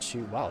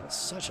into... Wow, that's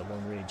such a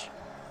long range.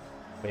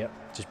 But yeah,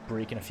 just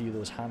breaking a few of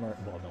those hammer...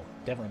 Well, no,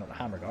 definitely not the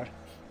Hammer Guard.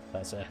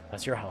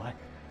 That's your ally.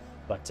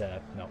 But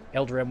no,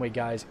 Elder Emway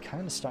guys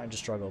kind of starting to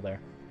struggle there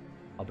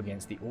up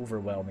against the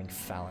overwhelming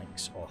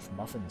phalanx of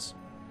Muffins.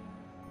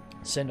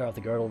 Cinder of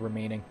the Girdle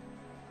remaining,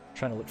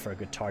 trying to look for a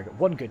good target.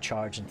 One good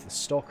charge into the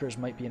Stalkers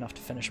might be enough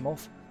to finish them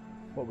off.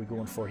 What are we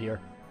going for here?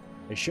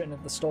 Are you shooting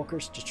at the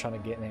Stalkers, just trying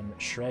to get them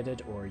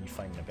shredded, or are you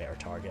finding a better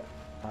target?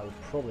 I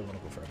would probably want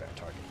to go for a better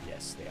target.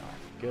 Yes, they are.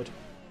 Good.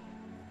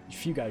 A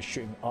few guys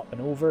shooting up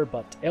and over,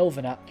 but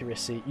Elven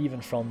accuracy,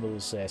 even from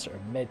those sort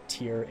of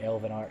mid-tier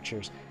Elven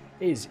archers,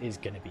 is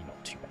going to be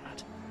not too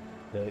bad.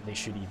 They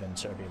should even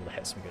sort of be able to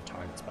hit some good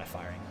targets by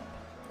firing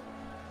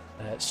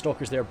up.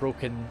 Stalkers there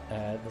broken.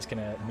 That's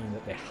going to mean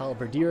that the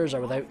Halberdiers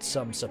are without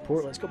some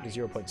support. Let's go up to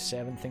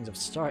 0.7. Things have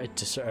started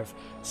to sort of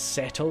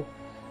settle,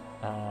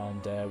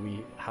 and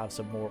we have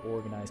some more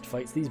organised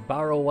fights. These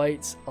Barrow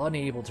Whites,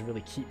 unable to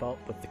really keep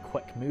up with the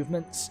quick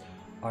movements,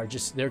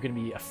 they're going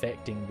to be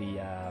affecting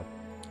the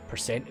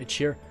percentage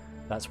here.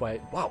 That's why...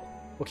 Wow!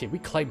 Okay, we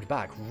climbed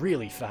back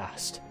really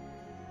fast.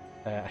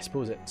 I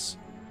suppose it's...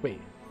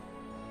 Wait.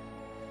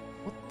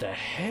 What the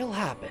hell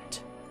happened?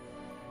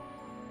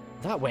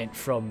 That went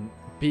from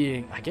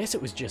being... I guess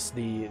it was just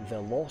the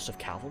loss of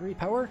cavalry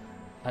power,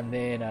 and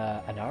then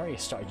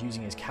Anarius started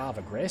using his cav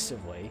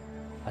aggressively,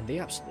 and they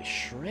absolutely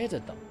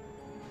shredded them.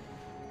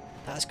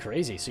 That's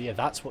crazy. So yeah,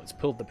 that's what's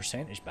pulled the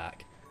percentage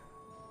back.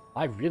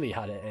 I really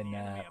had it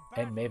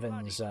in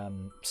Maven's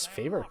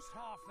favour.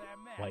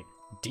 Like,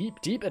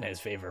 deep in his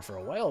favour for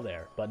a while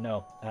there. But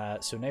no.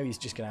 So now he's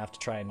just going to have to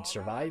try and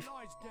survive.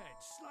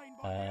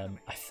 As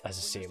I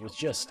say, it was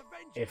just...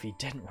 If he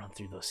didn't run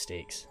through those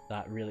stakes,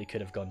 that really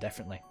could have gone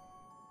differently.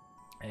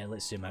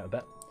 Let's zoom out a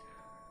bit.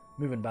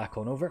 Moving back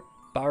on over.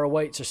 Barrow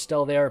Whites are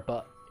still there,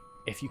 but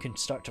if you can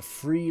start to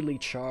freely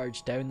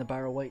charge down the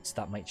Barrow Whites,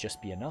 that might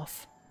just be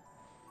enough.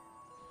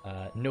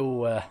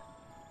 No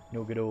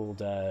good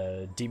old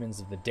Demons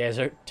of the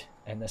Desert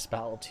in this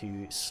battle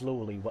to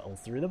slowly whittle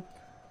through them.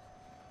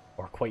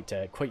 Or quite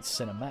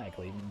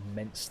cinematically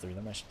mince through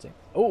them, I should say.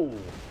 Oh!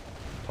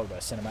 Talk about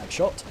a cinematic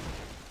shot.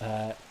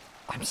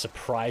 I'm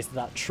surprised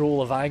that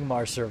Troll of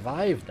Angmar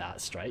survived that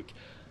strike.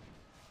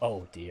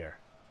 Oh dear.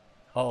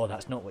 Oh,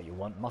 that's not what you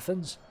want,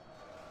 Muffins.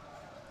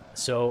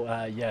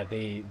 So, yeah,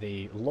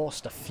 they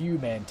lost a few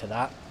men to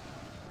that.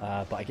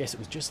 But I guess it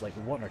was just like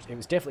one or two. It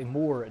was definitely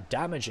more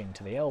damaging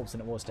to the elves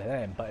than it was to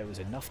them, but it was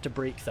enough to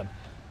break them.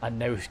 And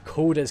now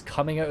Koda's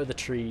coming out of the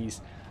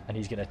trees, and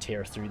he's going to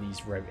tear through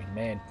these routing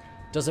men.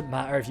 Doesn't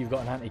matter if you've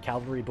got an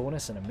anti-cavalry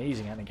bonus, an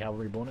amazing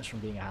anti-cavalry bonus from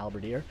being a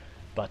halberdier,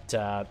 but,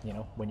 you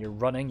know, when you're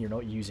running, you're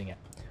not using it.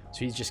 So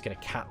he's just going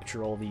to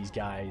capture all these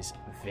guys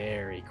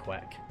very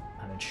quick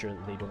and ensure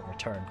that they don't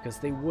return, because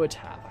they would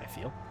have, I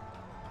feel.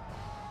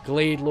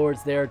 Glade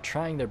Lords there,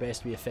 trying their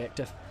best to be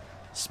effective.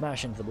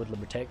 Smash into the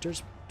Woodland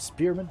Protectors.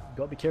 Spearmen,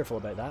 got to be careful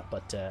about that,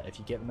 but if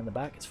you get them in the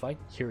back, it's fine.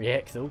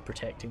 Hiriek, though,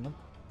 protecting them.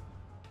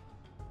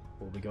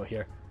 What have we got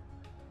here?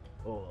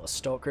 Oh,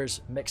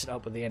 Stalkers, mix it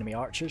up with the enemy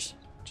archers.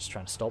 Just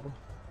trying to stop them.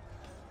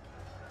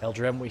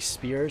 Elder Emway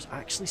Spears,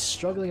 actually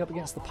struggling up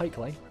against the pike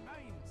line,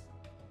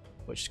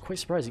 which is quite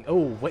surprising.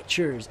 Oh,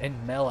 Witchers in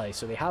melee,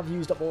 so they have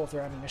used up all of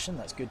their ammunition.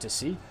 That's good to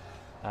see.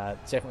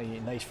 It's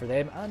definitely nice for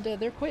them, and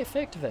they're quite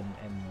effective in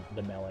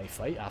the melee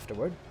fight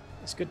afterward.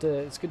 It's good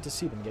to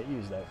see them get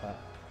used like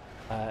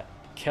that.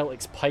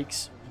 Celtic's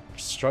pikes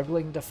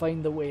struggling to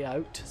find the way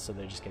out, so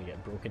they're just going to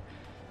get broken.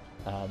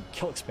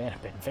 Celtic's men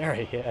have been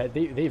very...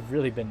 they've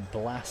really been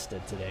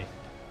blasted today.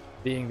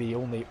 Being the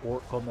only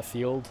orc on the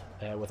field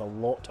with a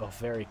lot of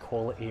very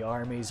quality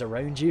armies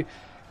around you,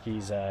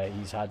 he's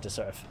had to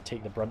sort of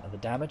take the brunt of the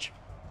damage.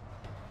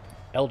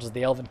 Elders of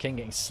the Elven King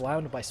getting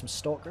slammed by some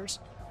stalkers,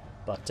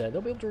 but they'll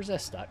be able to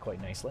resist that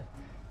quite nicely.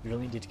 You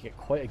really need to get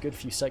quite a good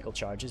few cycle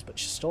charges, but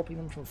stopping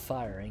them from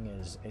firing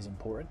is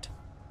important.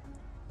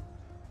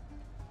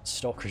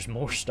 Stalkers,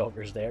 more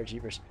stalkers there,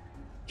 jeepers.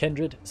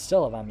 Kindred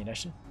still have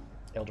ammunition.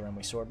 Elder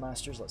Enemy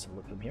Swordmasters, let's have a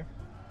look at them here.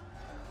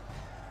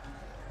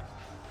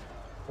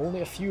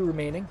 Only a few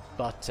remaining,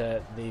 but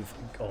they're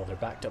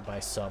backed up by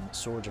some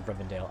Swords of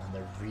Rivendell, and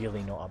they're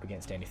really not up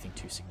against anything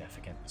too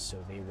significant, so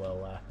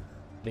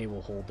they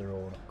will hold their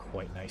own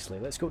quite nicely.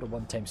 Let's go to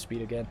 1x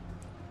speed again,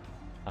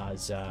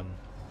 as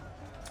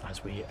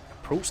we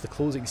approach the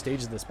closing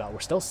stages of this battle. We're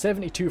still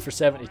 72 for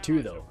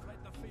 72 though,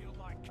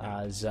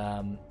 as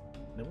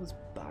those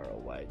barrow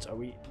wides,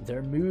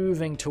 they're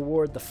moving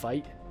toward the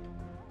fight.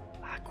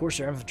 Of course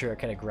their infantry are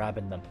kind of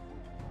grabbing them.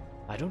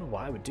 I don't know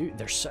what I would do.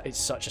 It's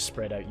such a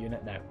spread out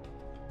unit now.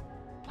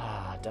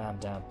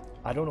 Damn.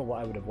 I don't know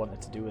what I would have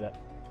wanted to do with it.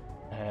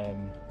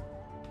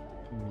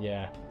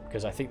 Yeah,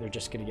 because I think they're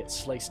just going to get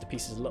sliced to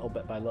pieces little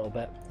bit by little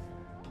bit.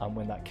 And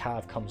when that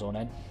cav comes on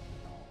in.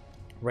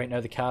 Right now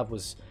the cav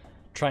was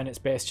trying its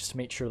best just to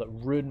make sure that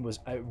Rhun was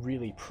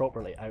really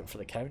properly out for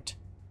the count.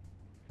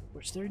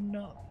 Which they're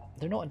not.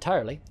 They're not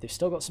entirely. They've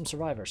still got some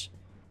survivors.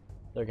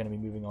 They're going to be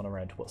moving on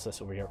around. What's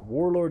this over here?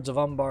 Warlords of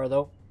Umbar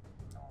though.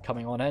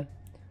 Coming on in.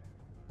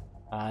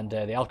 And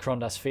the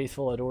Alcarondas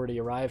Faithful had already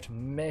arrived,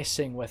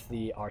 messing with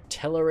the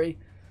artillery.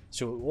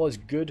 So it was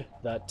good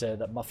that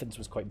that Muffins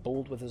was quite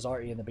bold with his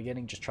arty in the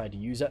beginning, just tried to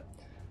use it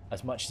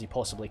as much as he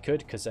possibly could,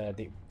 because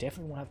they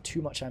definitely won't have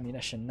too much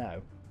ammunition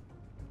now.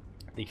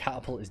 The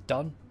catapult is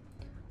done,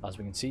 as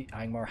we can see.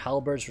 Angmar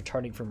halberds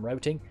returning from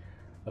routing,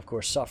 of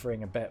course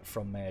suffering a bit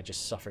from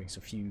just suffering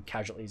some few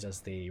casualties as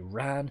they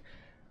ran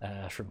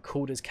from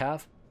Koda's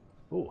cav.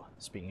 Oh,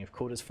 speaking of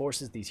Koda's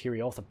forces, these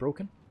Hiriyoth have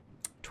broken.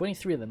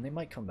 23 of them, they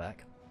might come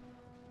back,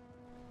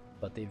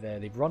 but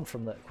they've run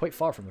from quite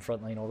far from the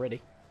front line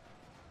already.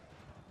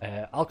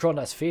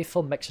 Alcarondas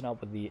Faithful mixing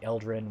up with the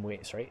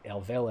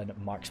Elvelyn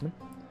marksmen.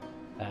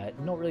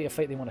 Not really a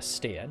fight they want to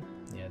stay in.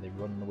 Yeah, they're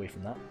running away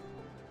from that.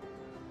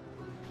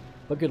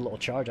 But good little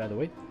charge either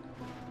way.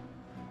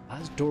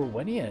 As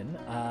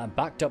Dorwinion,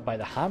 backed up by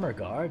the Hammer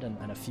Guard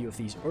and a few of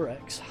these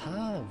Uruks,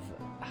 have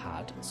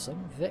had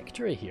some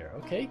victory here.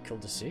 Okay, cool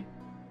to see.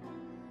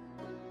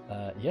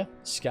 Yeah,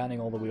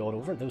 scanning all the way on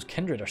over. Those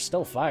Kindred are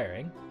still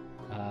firing.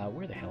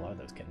 Where the hell are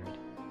those Kindred?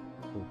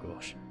 Oh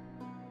gosh.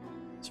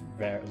 It's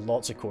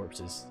lots of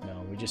corpses.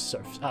 No, we just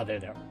sort of... there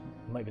they are.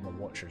 It might have been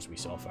the Watchers we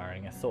saw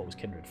firing. I thought it was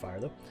Kindred fire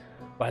though.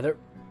 But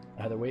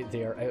either way,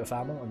 they are out of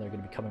ammo and they're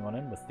going to be coming on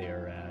in with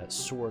their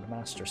Sword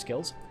Master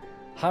skills.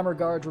 Hammer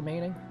Guard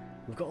remaining.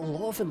 We've got a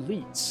lot of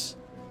elites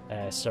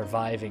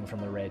surviving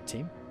from the red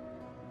team.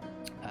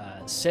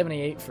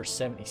 78 for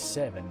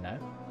 77 now.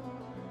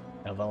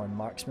 Elvelyn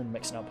marksmen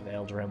mixing up with the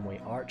Elder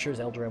Emway archers.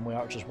 Elder Emway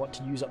archers want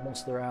to use up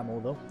most of their ammo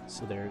though,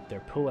 so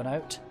they're pulling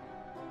out.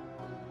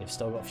 They've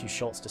still got a few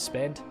shots to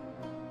spend.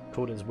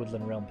 Koda's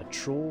Woodland Realm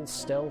Patrol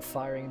still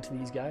firing into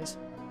these guys.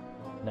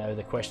 Now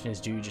the question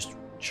is, do you just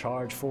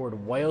charge forward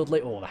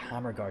wildly? Oh, the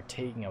Hammer Guard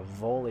taking a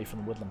volley from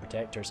the Woodland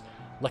Protectors.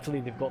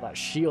 Luckily they've got that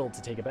shield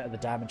to take a bit of the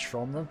damage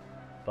from them,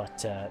 but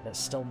that's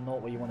still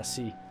not what you want to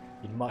see.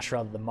 You'd much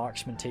rather the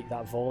marksman take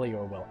that volley,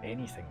 or well,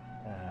 anything.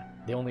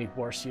 The only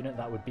worse unit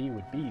that would be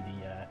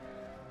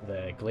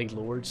the Glade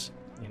Lords,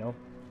 you know,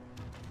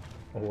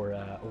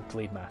 or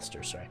Glade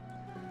Masters, sorry.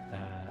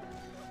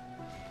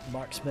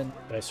 Marksman,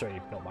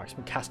 sorry, not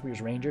Marksman,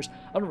 Castmere's Rangers.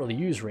 I don't really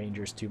use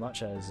Rangers too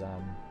much as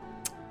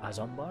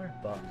Umbar,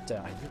 but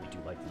I really do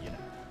like the unit.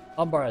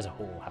 Umbar as a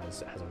whole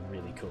has a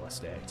really cool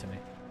aesthetic to me.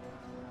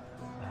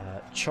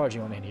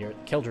 Charging on in here,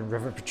 Keldrin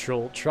River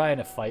Patrol trying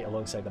to fight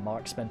alongside the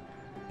Marksmen.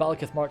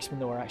 Balakith Marksmen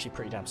though are actually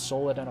pretty damn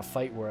solid in a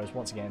fight, whereas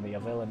once again the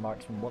Elvelyn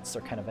Marksmen, once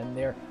they're kind of in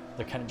there,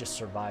 they're kind of just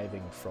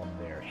surviving from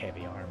their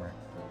heavy armor.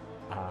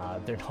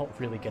 They're not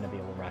really going to be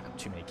able to rack up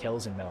too many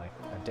kills in melee.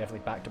 I'm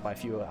definitely backed up by a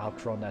few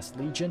Alcarondas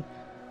Legion.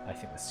 I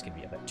think this is going to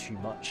be a bit too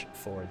much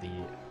for the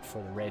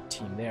red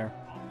team there.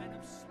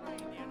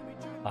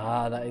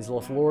 That is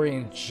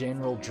Lothlorien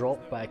General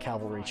dropped by a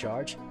cavalry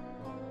charge.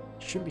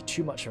 Shouldn't be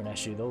too much of an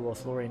issue though.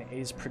 Lothlorien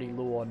is pretty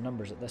low on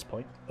numbers at this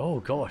point. Oh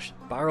gosh,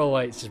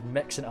 Barrow-wights just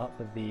mixing it up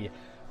with the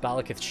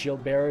Balakith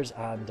Shield Bearers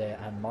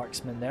and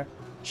Marksmen there.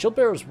 Shield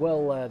Bearers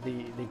will,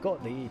 they've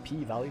got the AP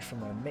value from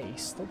their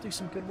mace. They'll do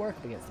some good work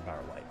against the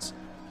Barrow-wights.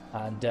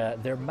 And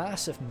their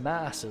massive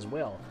mass as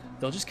well.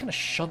 They'll just kind of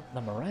shunt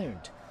them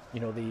around. You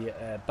know, the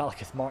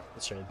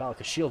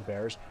Balakith Shield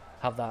Bearers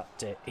have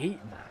that 8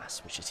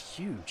 mass, which is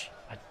huge.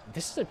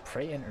 This is a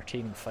pretty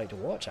entertaining fight to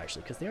watch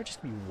actually, because they're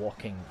just going to be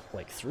walking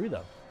like through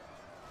them.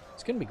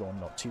 It's going to be going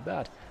not too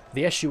bad.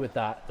 The issue with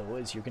that though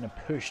is you're going to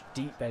push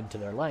deep into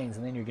their lines,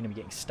 and then you're going to be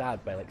getting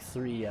stabbed by like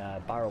 3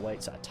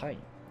 Barrow-wights at a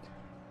time,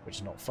 which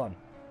is not fun.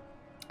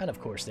 And of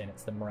course then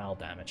it's the morale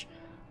damage.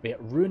 But yet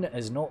Rhun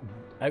is not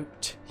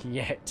out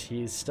yet.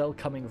 He is still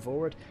coming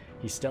forward.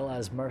 He still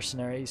has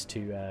mercenaries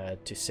to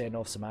send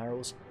off some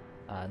arrows,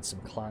 and some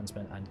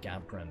clansmen and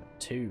Gamprin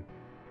too.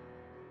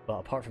 But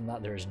apart from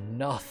that, there is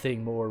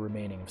nothing more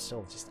remaining.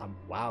 I'm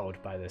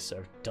wowed by this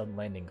sort of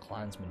Dunlending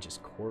clansman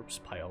just corpse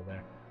pile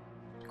there.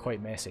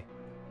 Quite messy.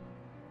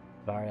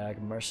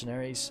 Variag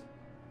mercenaries.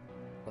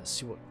 Let's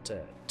see what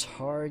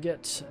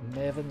target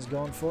Mevin's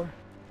gone for.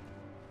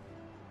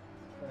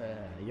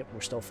 Yep,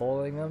 we're still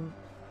following them.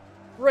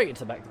 Right into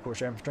the back of the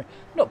Corsair infantry.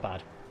 Not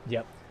bad.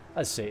 Yep.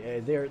 As I say,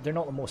 they're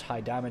not the most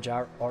high damage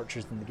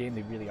archers in the game.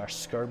 They really are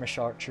skirmish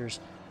archers,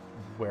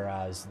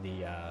 whereas the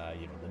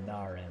the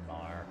Narem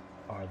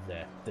are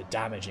the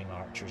damaging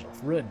archers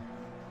of Rhun.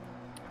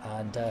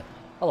 And I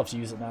love to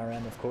use the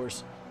Narem, of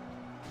course,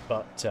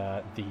 but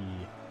the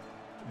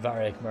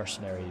Variag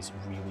mercenaries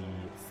really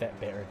fit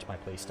better to my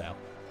playstyle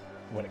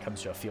when it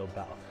comes to a field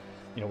battle.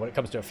 When it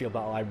comes to a field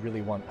battle, I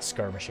really want a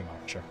skirmishing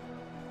archer.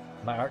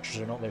 My archers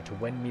are not there to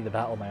win me the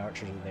battle, my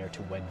archers are there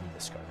to win me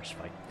the skirmish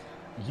fight.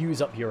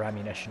 Use up your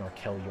ammunition or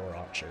kill your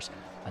archers,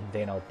 and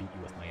then I'll beat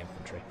you with my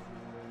infantry.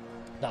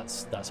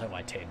 That's how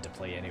I tend to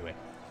play anyway.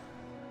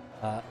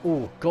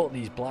 Oh, got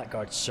these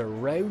blackguards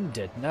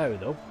surrounded now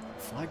though.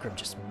 Flagrim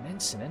just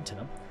mincing into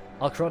them.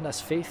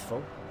 Alcronas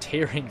Faithful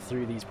tearing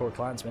through these poor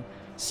clansmen.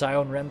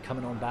 Scion Rim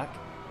coming on back.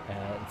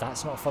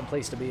 That's not a fun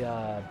place to be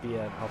an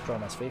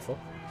Alcronas Faithful.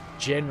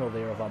 General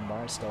there of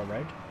Umbar is still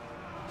around.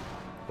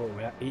 Oh,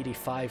 we're at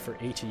 85 for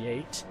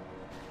 88,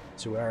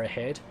 so we are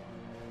ahead.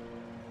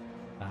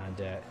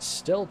 And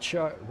still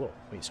whoa,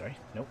 wait, sorry,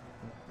 nope.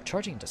 We're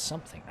charging into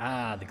something.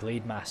 Ah, the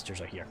Glade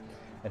Masters are here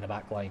in the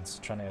back lines,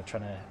 trying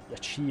to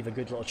achieve a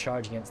good little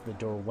charge against the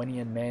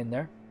Dorwinion men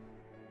there,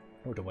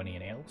 or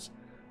Dorwinion elves.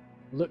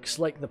 Looks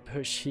like the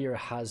push here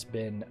has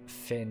been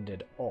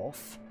fended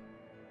off.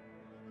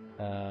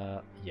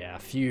 Yeah, a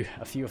few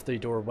of the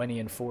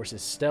Dorwinion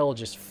forces still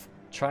just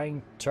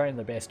trying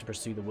their best to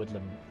pursue the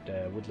Woodland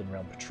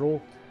Realm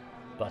patrol,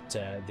 but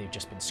they've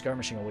just been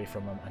skirmishing away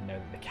from them, and now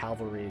that the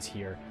cavalry is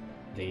here,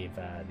 they've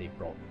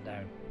brought them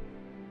down.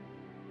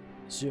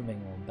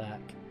 Zooming on back,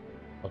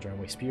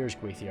 Eldrinway Spears,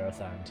 Gwaith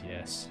Earth, and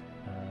yes.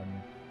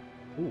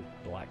 Ooh,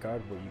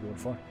 Blackguard, what are you going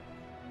for?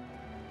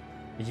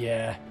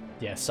 Yeah,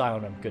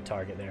 Scion Rim, good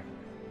target there.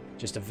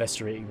 Just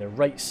eviscerating the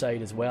right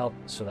side as well,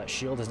 so that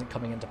shield isn't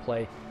coming into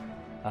play.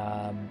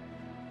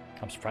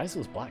 I'm surprised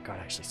those Blackguard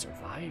actually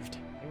survived.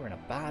 They were in a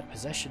bad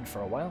position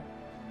for a while.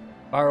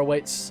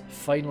 Barrow-wights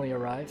finally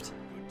arrived.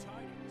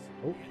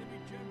 Oh,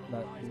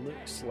 that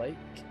looks like...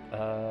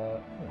 oh,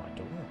 I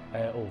don't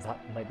know. Oh, that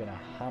might have been a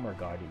Hammer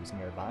Guard who was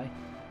nearby.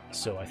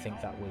 So I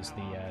think that was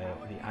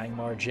the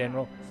Angmar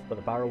general. But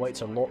the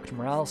Barrow-wights are locked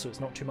morale, so it's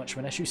not too much of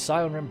an issue.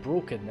 Scion Rim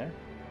broke in there.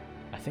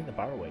 I think the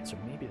Barrow-wights are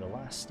maybe the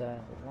last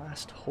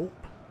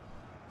hope.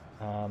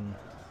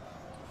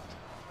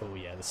 Oh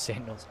yeah, the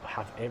Sentinels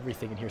have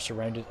everything in here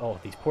surrounded. Oh,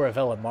 these poor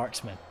Avila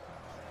marksmen.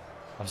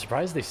 I'm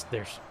surprised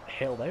they're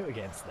held out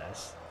against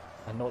this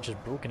and not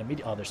just broken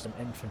immediately. Oh, there's some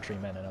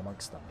infantrymen in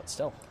amongst them, but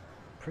still,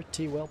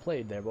 pretty well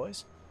played there,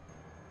 boys.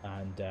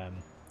 And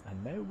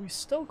now we've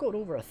still got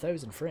over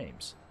 1,000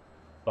 frames,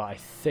 but I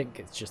think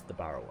it's just the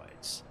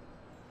Barrow-wights.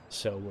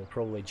 So we'll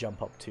probably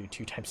jump up to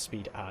 2 times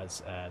speed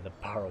as the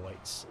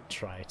Barrow-wights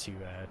try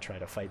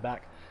to fight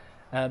back.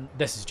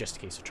 This is just a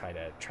case of try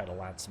to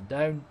lance them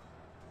down.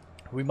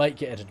 We might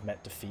get an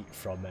admit defeat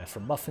from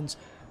Muffins.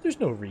 There's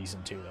no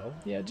reason to though.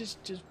 Yeah, just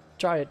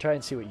try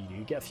and see what you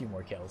do. Get a few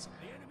more kills,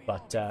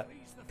 but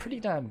pretty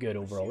damn good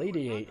overall.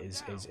 88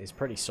 is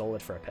pretty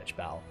solid for a pitch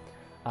battle,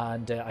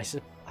 and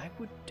I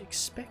would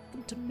expect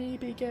them to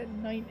maybe get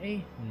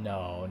 90.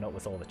 No, not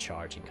with all the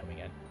charging coming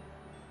in.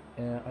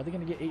 Are they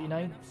going to get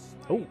 89?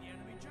 Oh,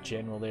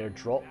 general there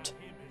dropped.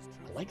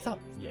 I like that.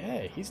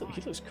 Yeah, he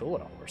looks cool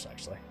on a horse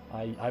actually.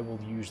 I will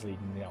usually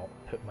not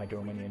put my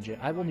Dorwinion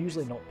I will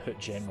usually not put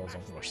generals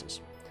on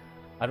horses.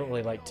 I don't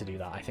really like to do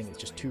that. I think it's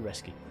just too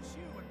risky.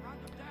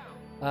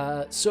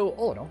 So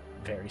all in all,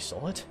 very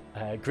solid.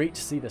 Great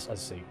to see this. As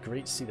I say,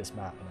 great to see this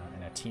map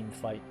in a team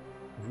fight.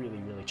 Really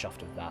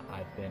chuffed with that.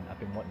 I've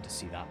been wanting to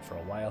see that for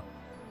a while.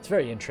 It's a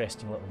very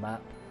interesting little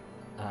map,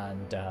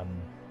 and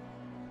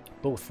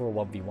both for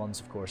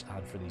 1v1s of course,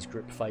 and for these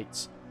group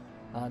fights.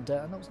 And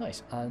that was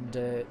nice. And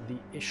the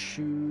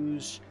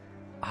issues,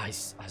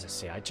 as I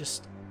say,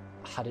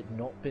 had it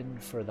not been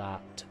for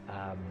that,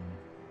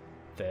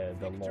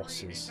 the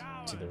losses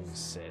to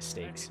those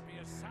stakes,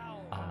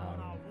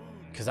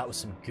 because that was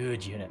some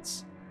good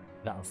units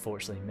that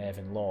unfortunately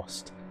Mevin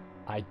lost.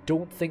 I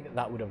don't think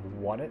that would have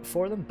won it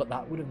for them, but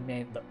that would have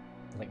meant that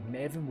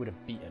Mevin would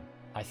have beaten.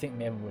 I think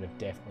Mevin would have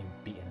definitely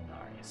beaten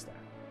Anarius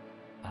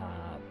there.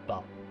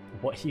 But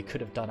what he could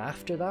have done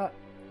after that,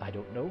 I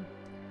don't know.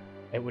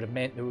 It would have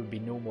meant there would be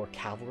no more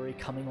cavalry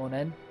coming on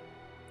in.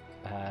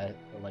 There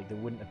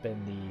wouldn't have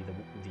been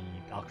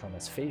the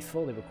Alcronas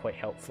Faithful. They were quite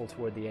helpful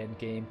toward the end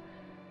game.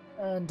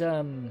 And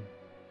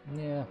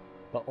yeah,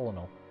 but all in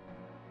all,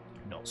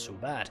 not so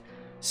bad.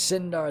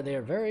 Sindar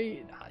there,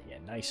 very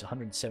nice,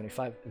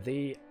 175.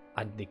 They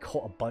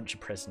caught a bunch of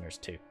prisoners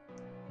too.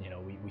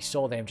 We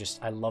saw them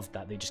I loved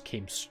that. They just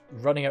came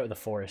running out of the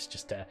forest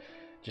just to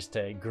just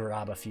to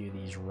grab a few of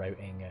these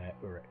routing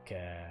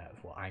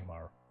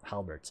Angmar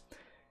halberds.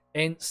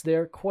 Ents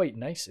there, quite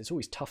nice. It's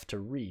always tough to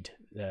read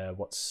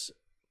what's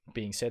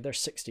being said there.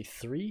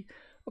 63.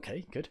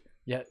 Okay, good.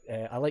 Yeah,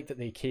 I like that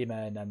they came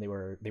in and they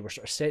were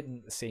sort of set in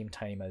at the same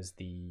time as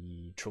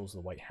the Trolls of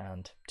the White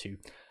Hand too.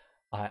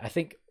 I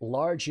think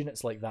large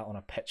units like that on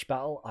a pitch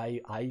battle,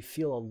 I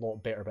feel a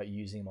lot better about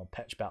using them on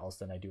pitch battles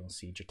than I do on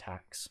siege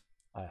attacks.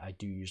 I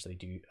do usually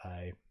do.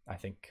 I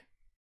think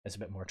it's a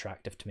bit more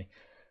attractive to me.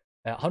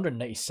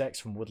 196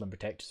 from Woodland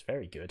Protectors,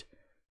 very good.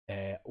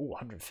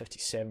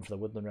 157 for the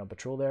Woodland Realm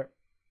Patrol there.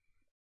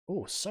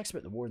 Oh, sucks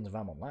about the Wardens of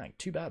Amon Lang.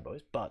 Too bad,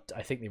 boys. But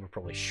I think they were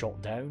probably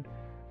shot down.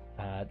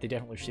 They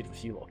definitely received a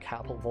few little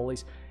catapult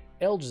volleys.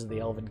 Elders of the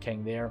Elven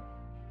King there.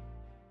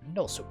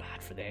 Not so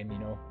bad for them, you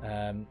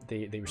know.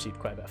 They received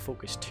quite a bit of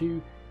focus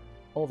too.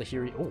 All the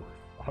Hiri... Oh,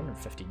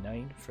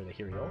 159 for the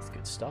Hirioth.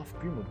 Good stuff.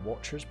 Greenwood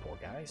Watchers, poor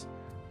guys.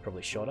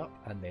 Probably shot up.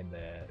 And then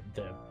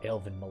the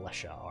Elven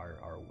Militia are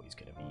always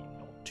going to be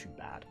not too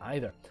bad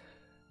either.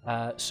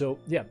 So,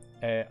 yeah.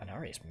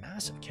 Anarius,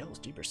 massive kills,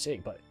 deeper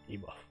sake. But he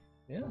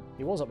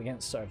was up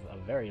against sort of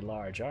a very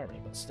large army.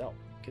 But still,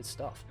 good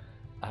stuff.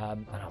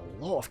 And a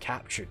lot of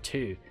capture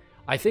too.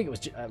 I think it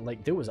was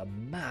like there was a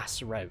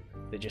mass rout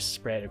that just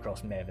spread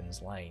across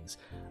Mevin's lines,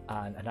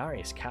 and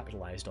Anarius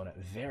capitalized on it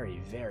very,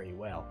 very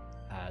well.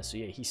 So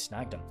yeah, he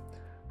snagged him,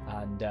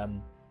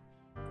 and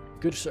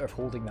good sort of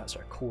holding that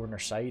sort of corner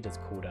side as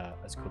Koda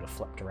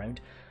flipped around.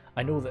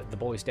 I know that the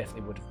boys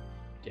definitely would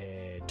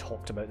have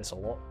talked about this a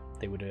lot.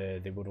 They would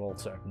have all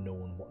sort of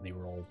known what they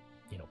were all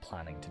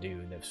planning to do,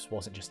 and this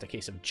wasn't just a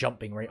case of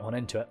jumping right on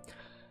into it.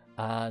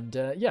 And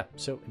yeah,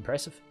 so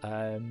impressive.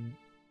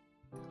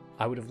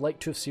 I would have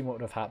liked to have seen what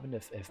would have happened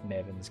if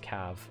Mevin's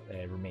Cav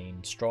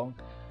remained strong,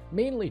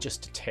 mainly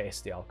just to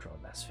test the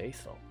Alcaron Less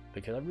Faithful,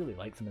 because I really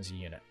like them as a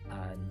unit,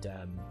 and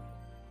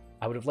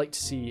I would have liked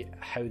to see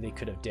how they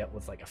could have dealt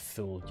with like a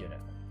full unit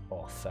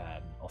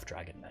of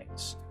Dragon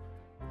Knights,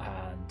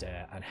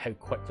 and how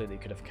quickly they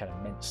could have kind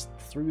of minced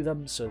through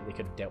them so that they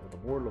could have dealt with the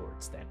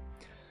Warlords then.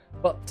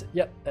 But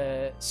yeah,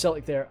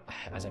 Celtic there,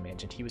 as I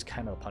mentioned, he was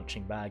kind of a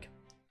punching bag,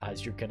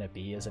 as you're gonna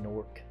be as an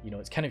orc.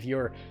 It's kind of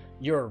your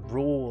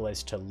role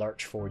is to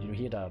lurch forward.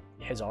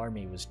 His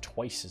army was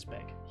twice as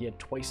big. He had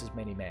twice as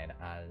many men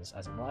as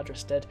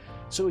Imladris did,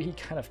 so he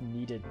kind of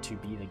needed to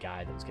be the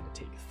guy that was going to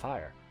take the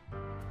fire.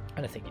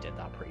 And I think he did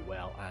that pretty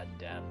well,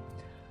 and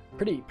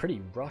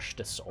pretty rushed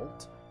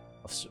assault,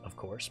 of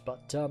course,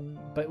 but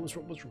it was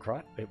what was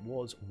required. It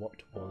was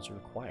what was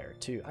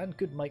required too, and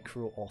good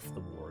micro off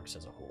the wargs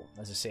as a whole.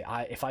 As I say,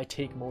 if I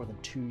take more than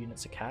 2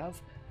 units of cav,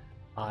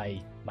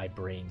 my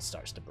brain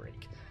starts to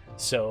break.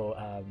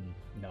 So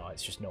no,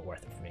 it's just not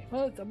worth it for me.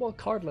 Well,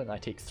 Cardlin I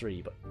take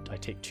 3, but I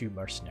take 2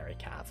 mercenary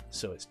cav,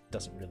 so it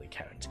doesn't really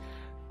count.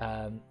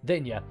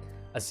 Then yeah,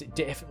 as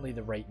definitely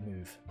the right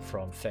move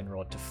from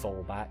Finrod to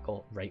fall back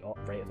right off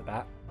the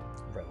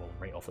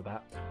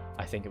bat.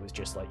 I think it was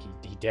just like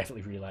he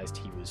definitely realized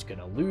he was going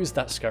to lose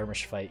that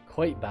skirmish fight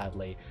quite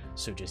badly,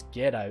 so just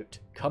get out,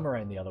 come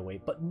around the other way,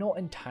 but not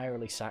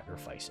entirely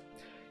sacrifice it.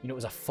 It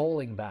was a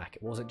falling back.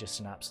 It wasn't just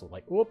an absolute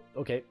like, oh,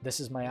 okay, this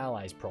is my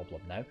ally's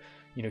problem now.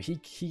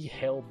 He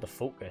held the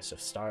focus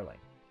of Starling,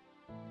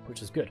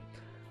 which is good.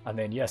 And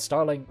then yeah,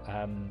 Starling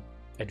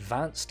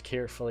advanced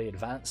carefully,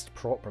 advanced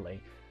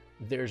properly.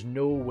 There's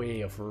no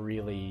way of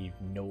really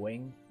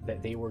knowing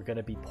that they were going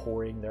to be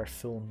pouring their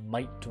full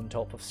might on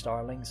top of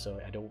Starling, so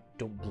I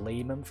don't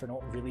blame him for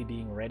not really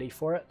being ready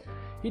for it.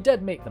 He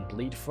did make them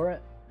bleed for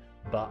it.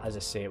 But as I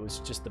say, it was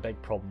just the big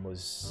problem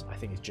was I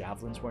think his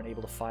javelins weren't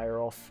able to fire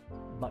off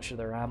much of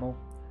their ammo,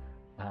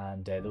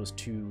 and those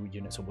 2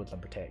 units of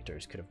Woodland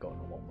Protectors could have gotten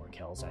a lot more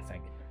kills, I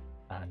think,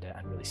 and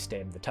really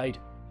stemmed the tide.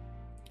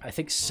 I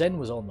think Sin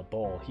was on the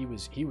ball. He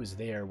was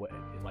there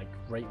like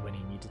right when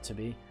he needed to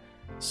be,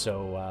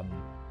 so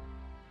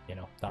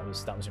that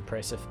was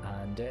impressive.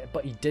 And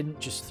but he didn't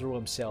just throw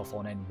himself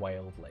on in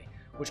wildly,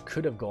 which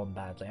could have gone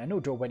badly. I know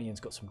Dorwinion's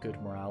got some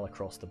good morale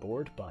across the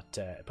board, but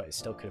it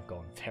still could have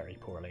gone very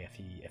poorly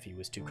if he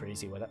was too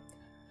crazy with it.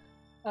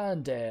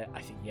 And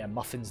I think yeah,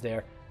 Muffin's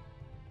there.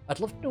 I'd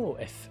love to know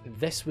if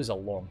this was a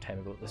long time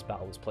ago that this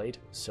battle was played,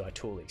 so I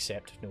totally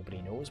accept if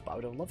nobody knows, but I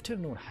would have loved to have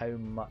known how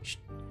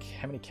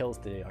many kills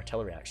the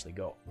artillery actually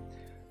got.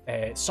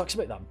 It sucks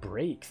about that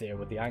break there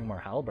with the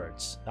Angmar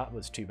halberds. That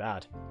was too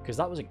bad, because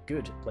that was a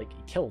good, like,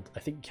 I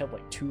think he killed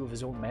like 2 of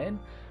his own men,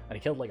 and he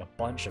killed like a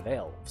bunch of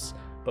elves.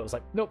 But it was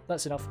like, nope,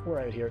 that's enough, we're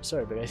out here,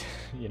 sorry guys,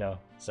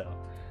 so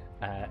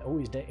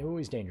always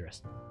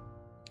dangerous.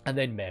 And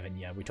then Mevin,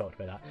 yeah, we talked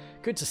about that.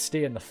 Good to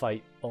stay in the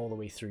fight all the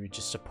way through,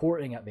 just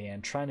supporting at the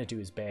end, trying to do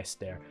his best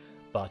there.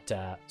 But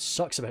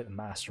sucks about the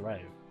mass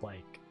rout.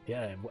 Like,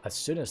 yeah, as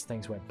soon as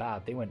things went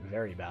bad, they went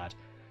very bad.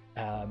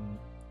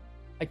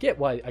 I get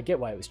why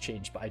it was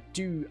changed, but I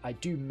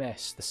do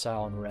miss the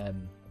Sion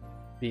Rim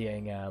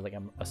being like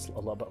a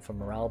little bit of a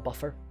morale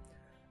buffer.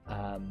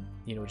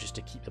 Just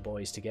to keep the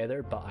boys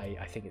together, but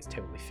I think it's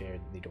totally fair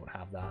that they don't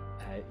have that.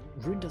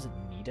 Rhun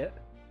doesn't need it,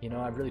 You know,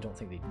 I really don't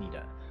think they'd need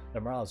it.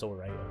 Their morale is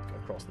alright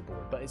across the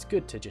board, but it's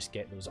good to just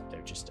get those up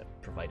there just to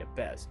provide a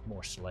bit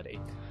more solidity,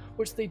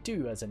 which they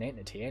do as an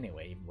entity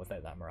anyway, even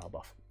without that morale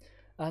buff.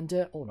 And,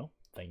 oh no,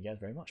 thank you guys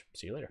very much.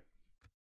 See you later.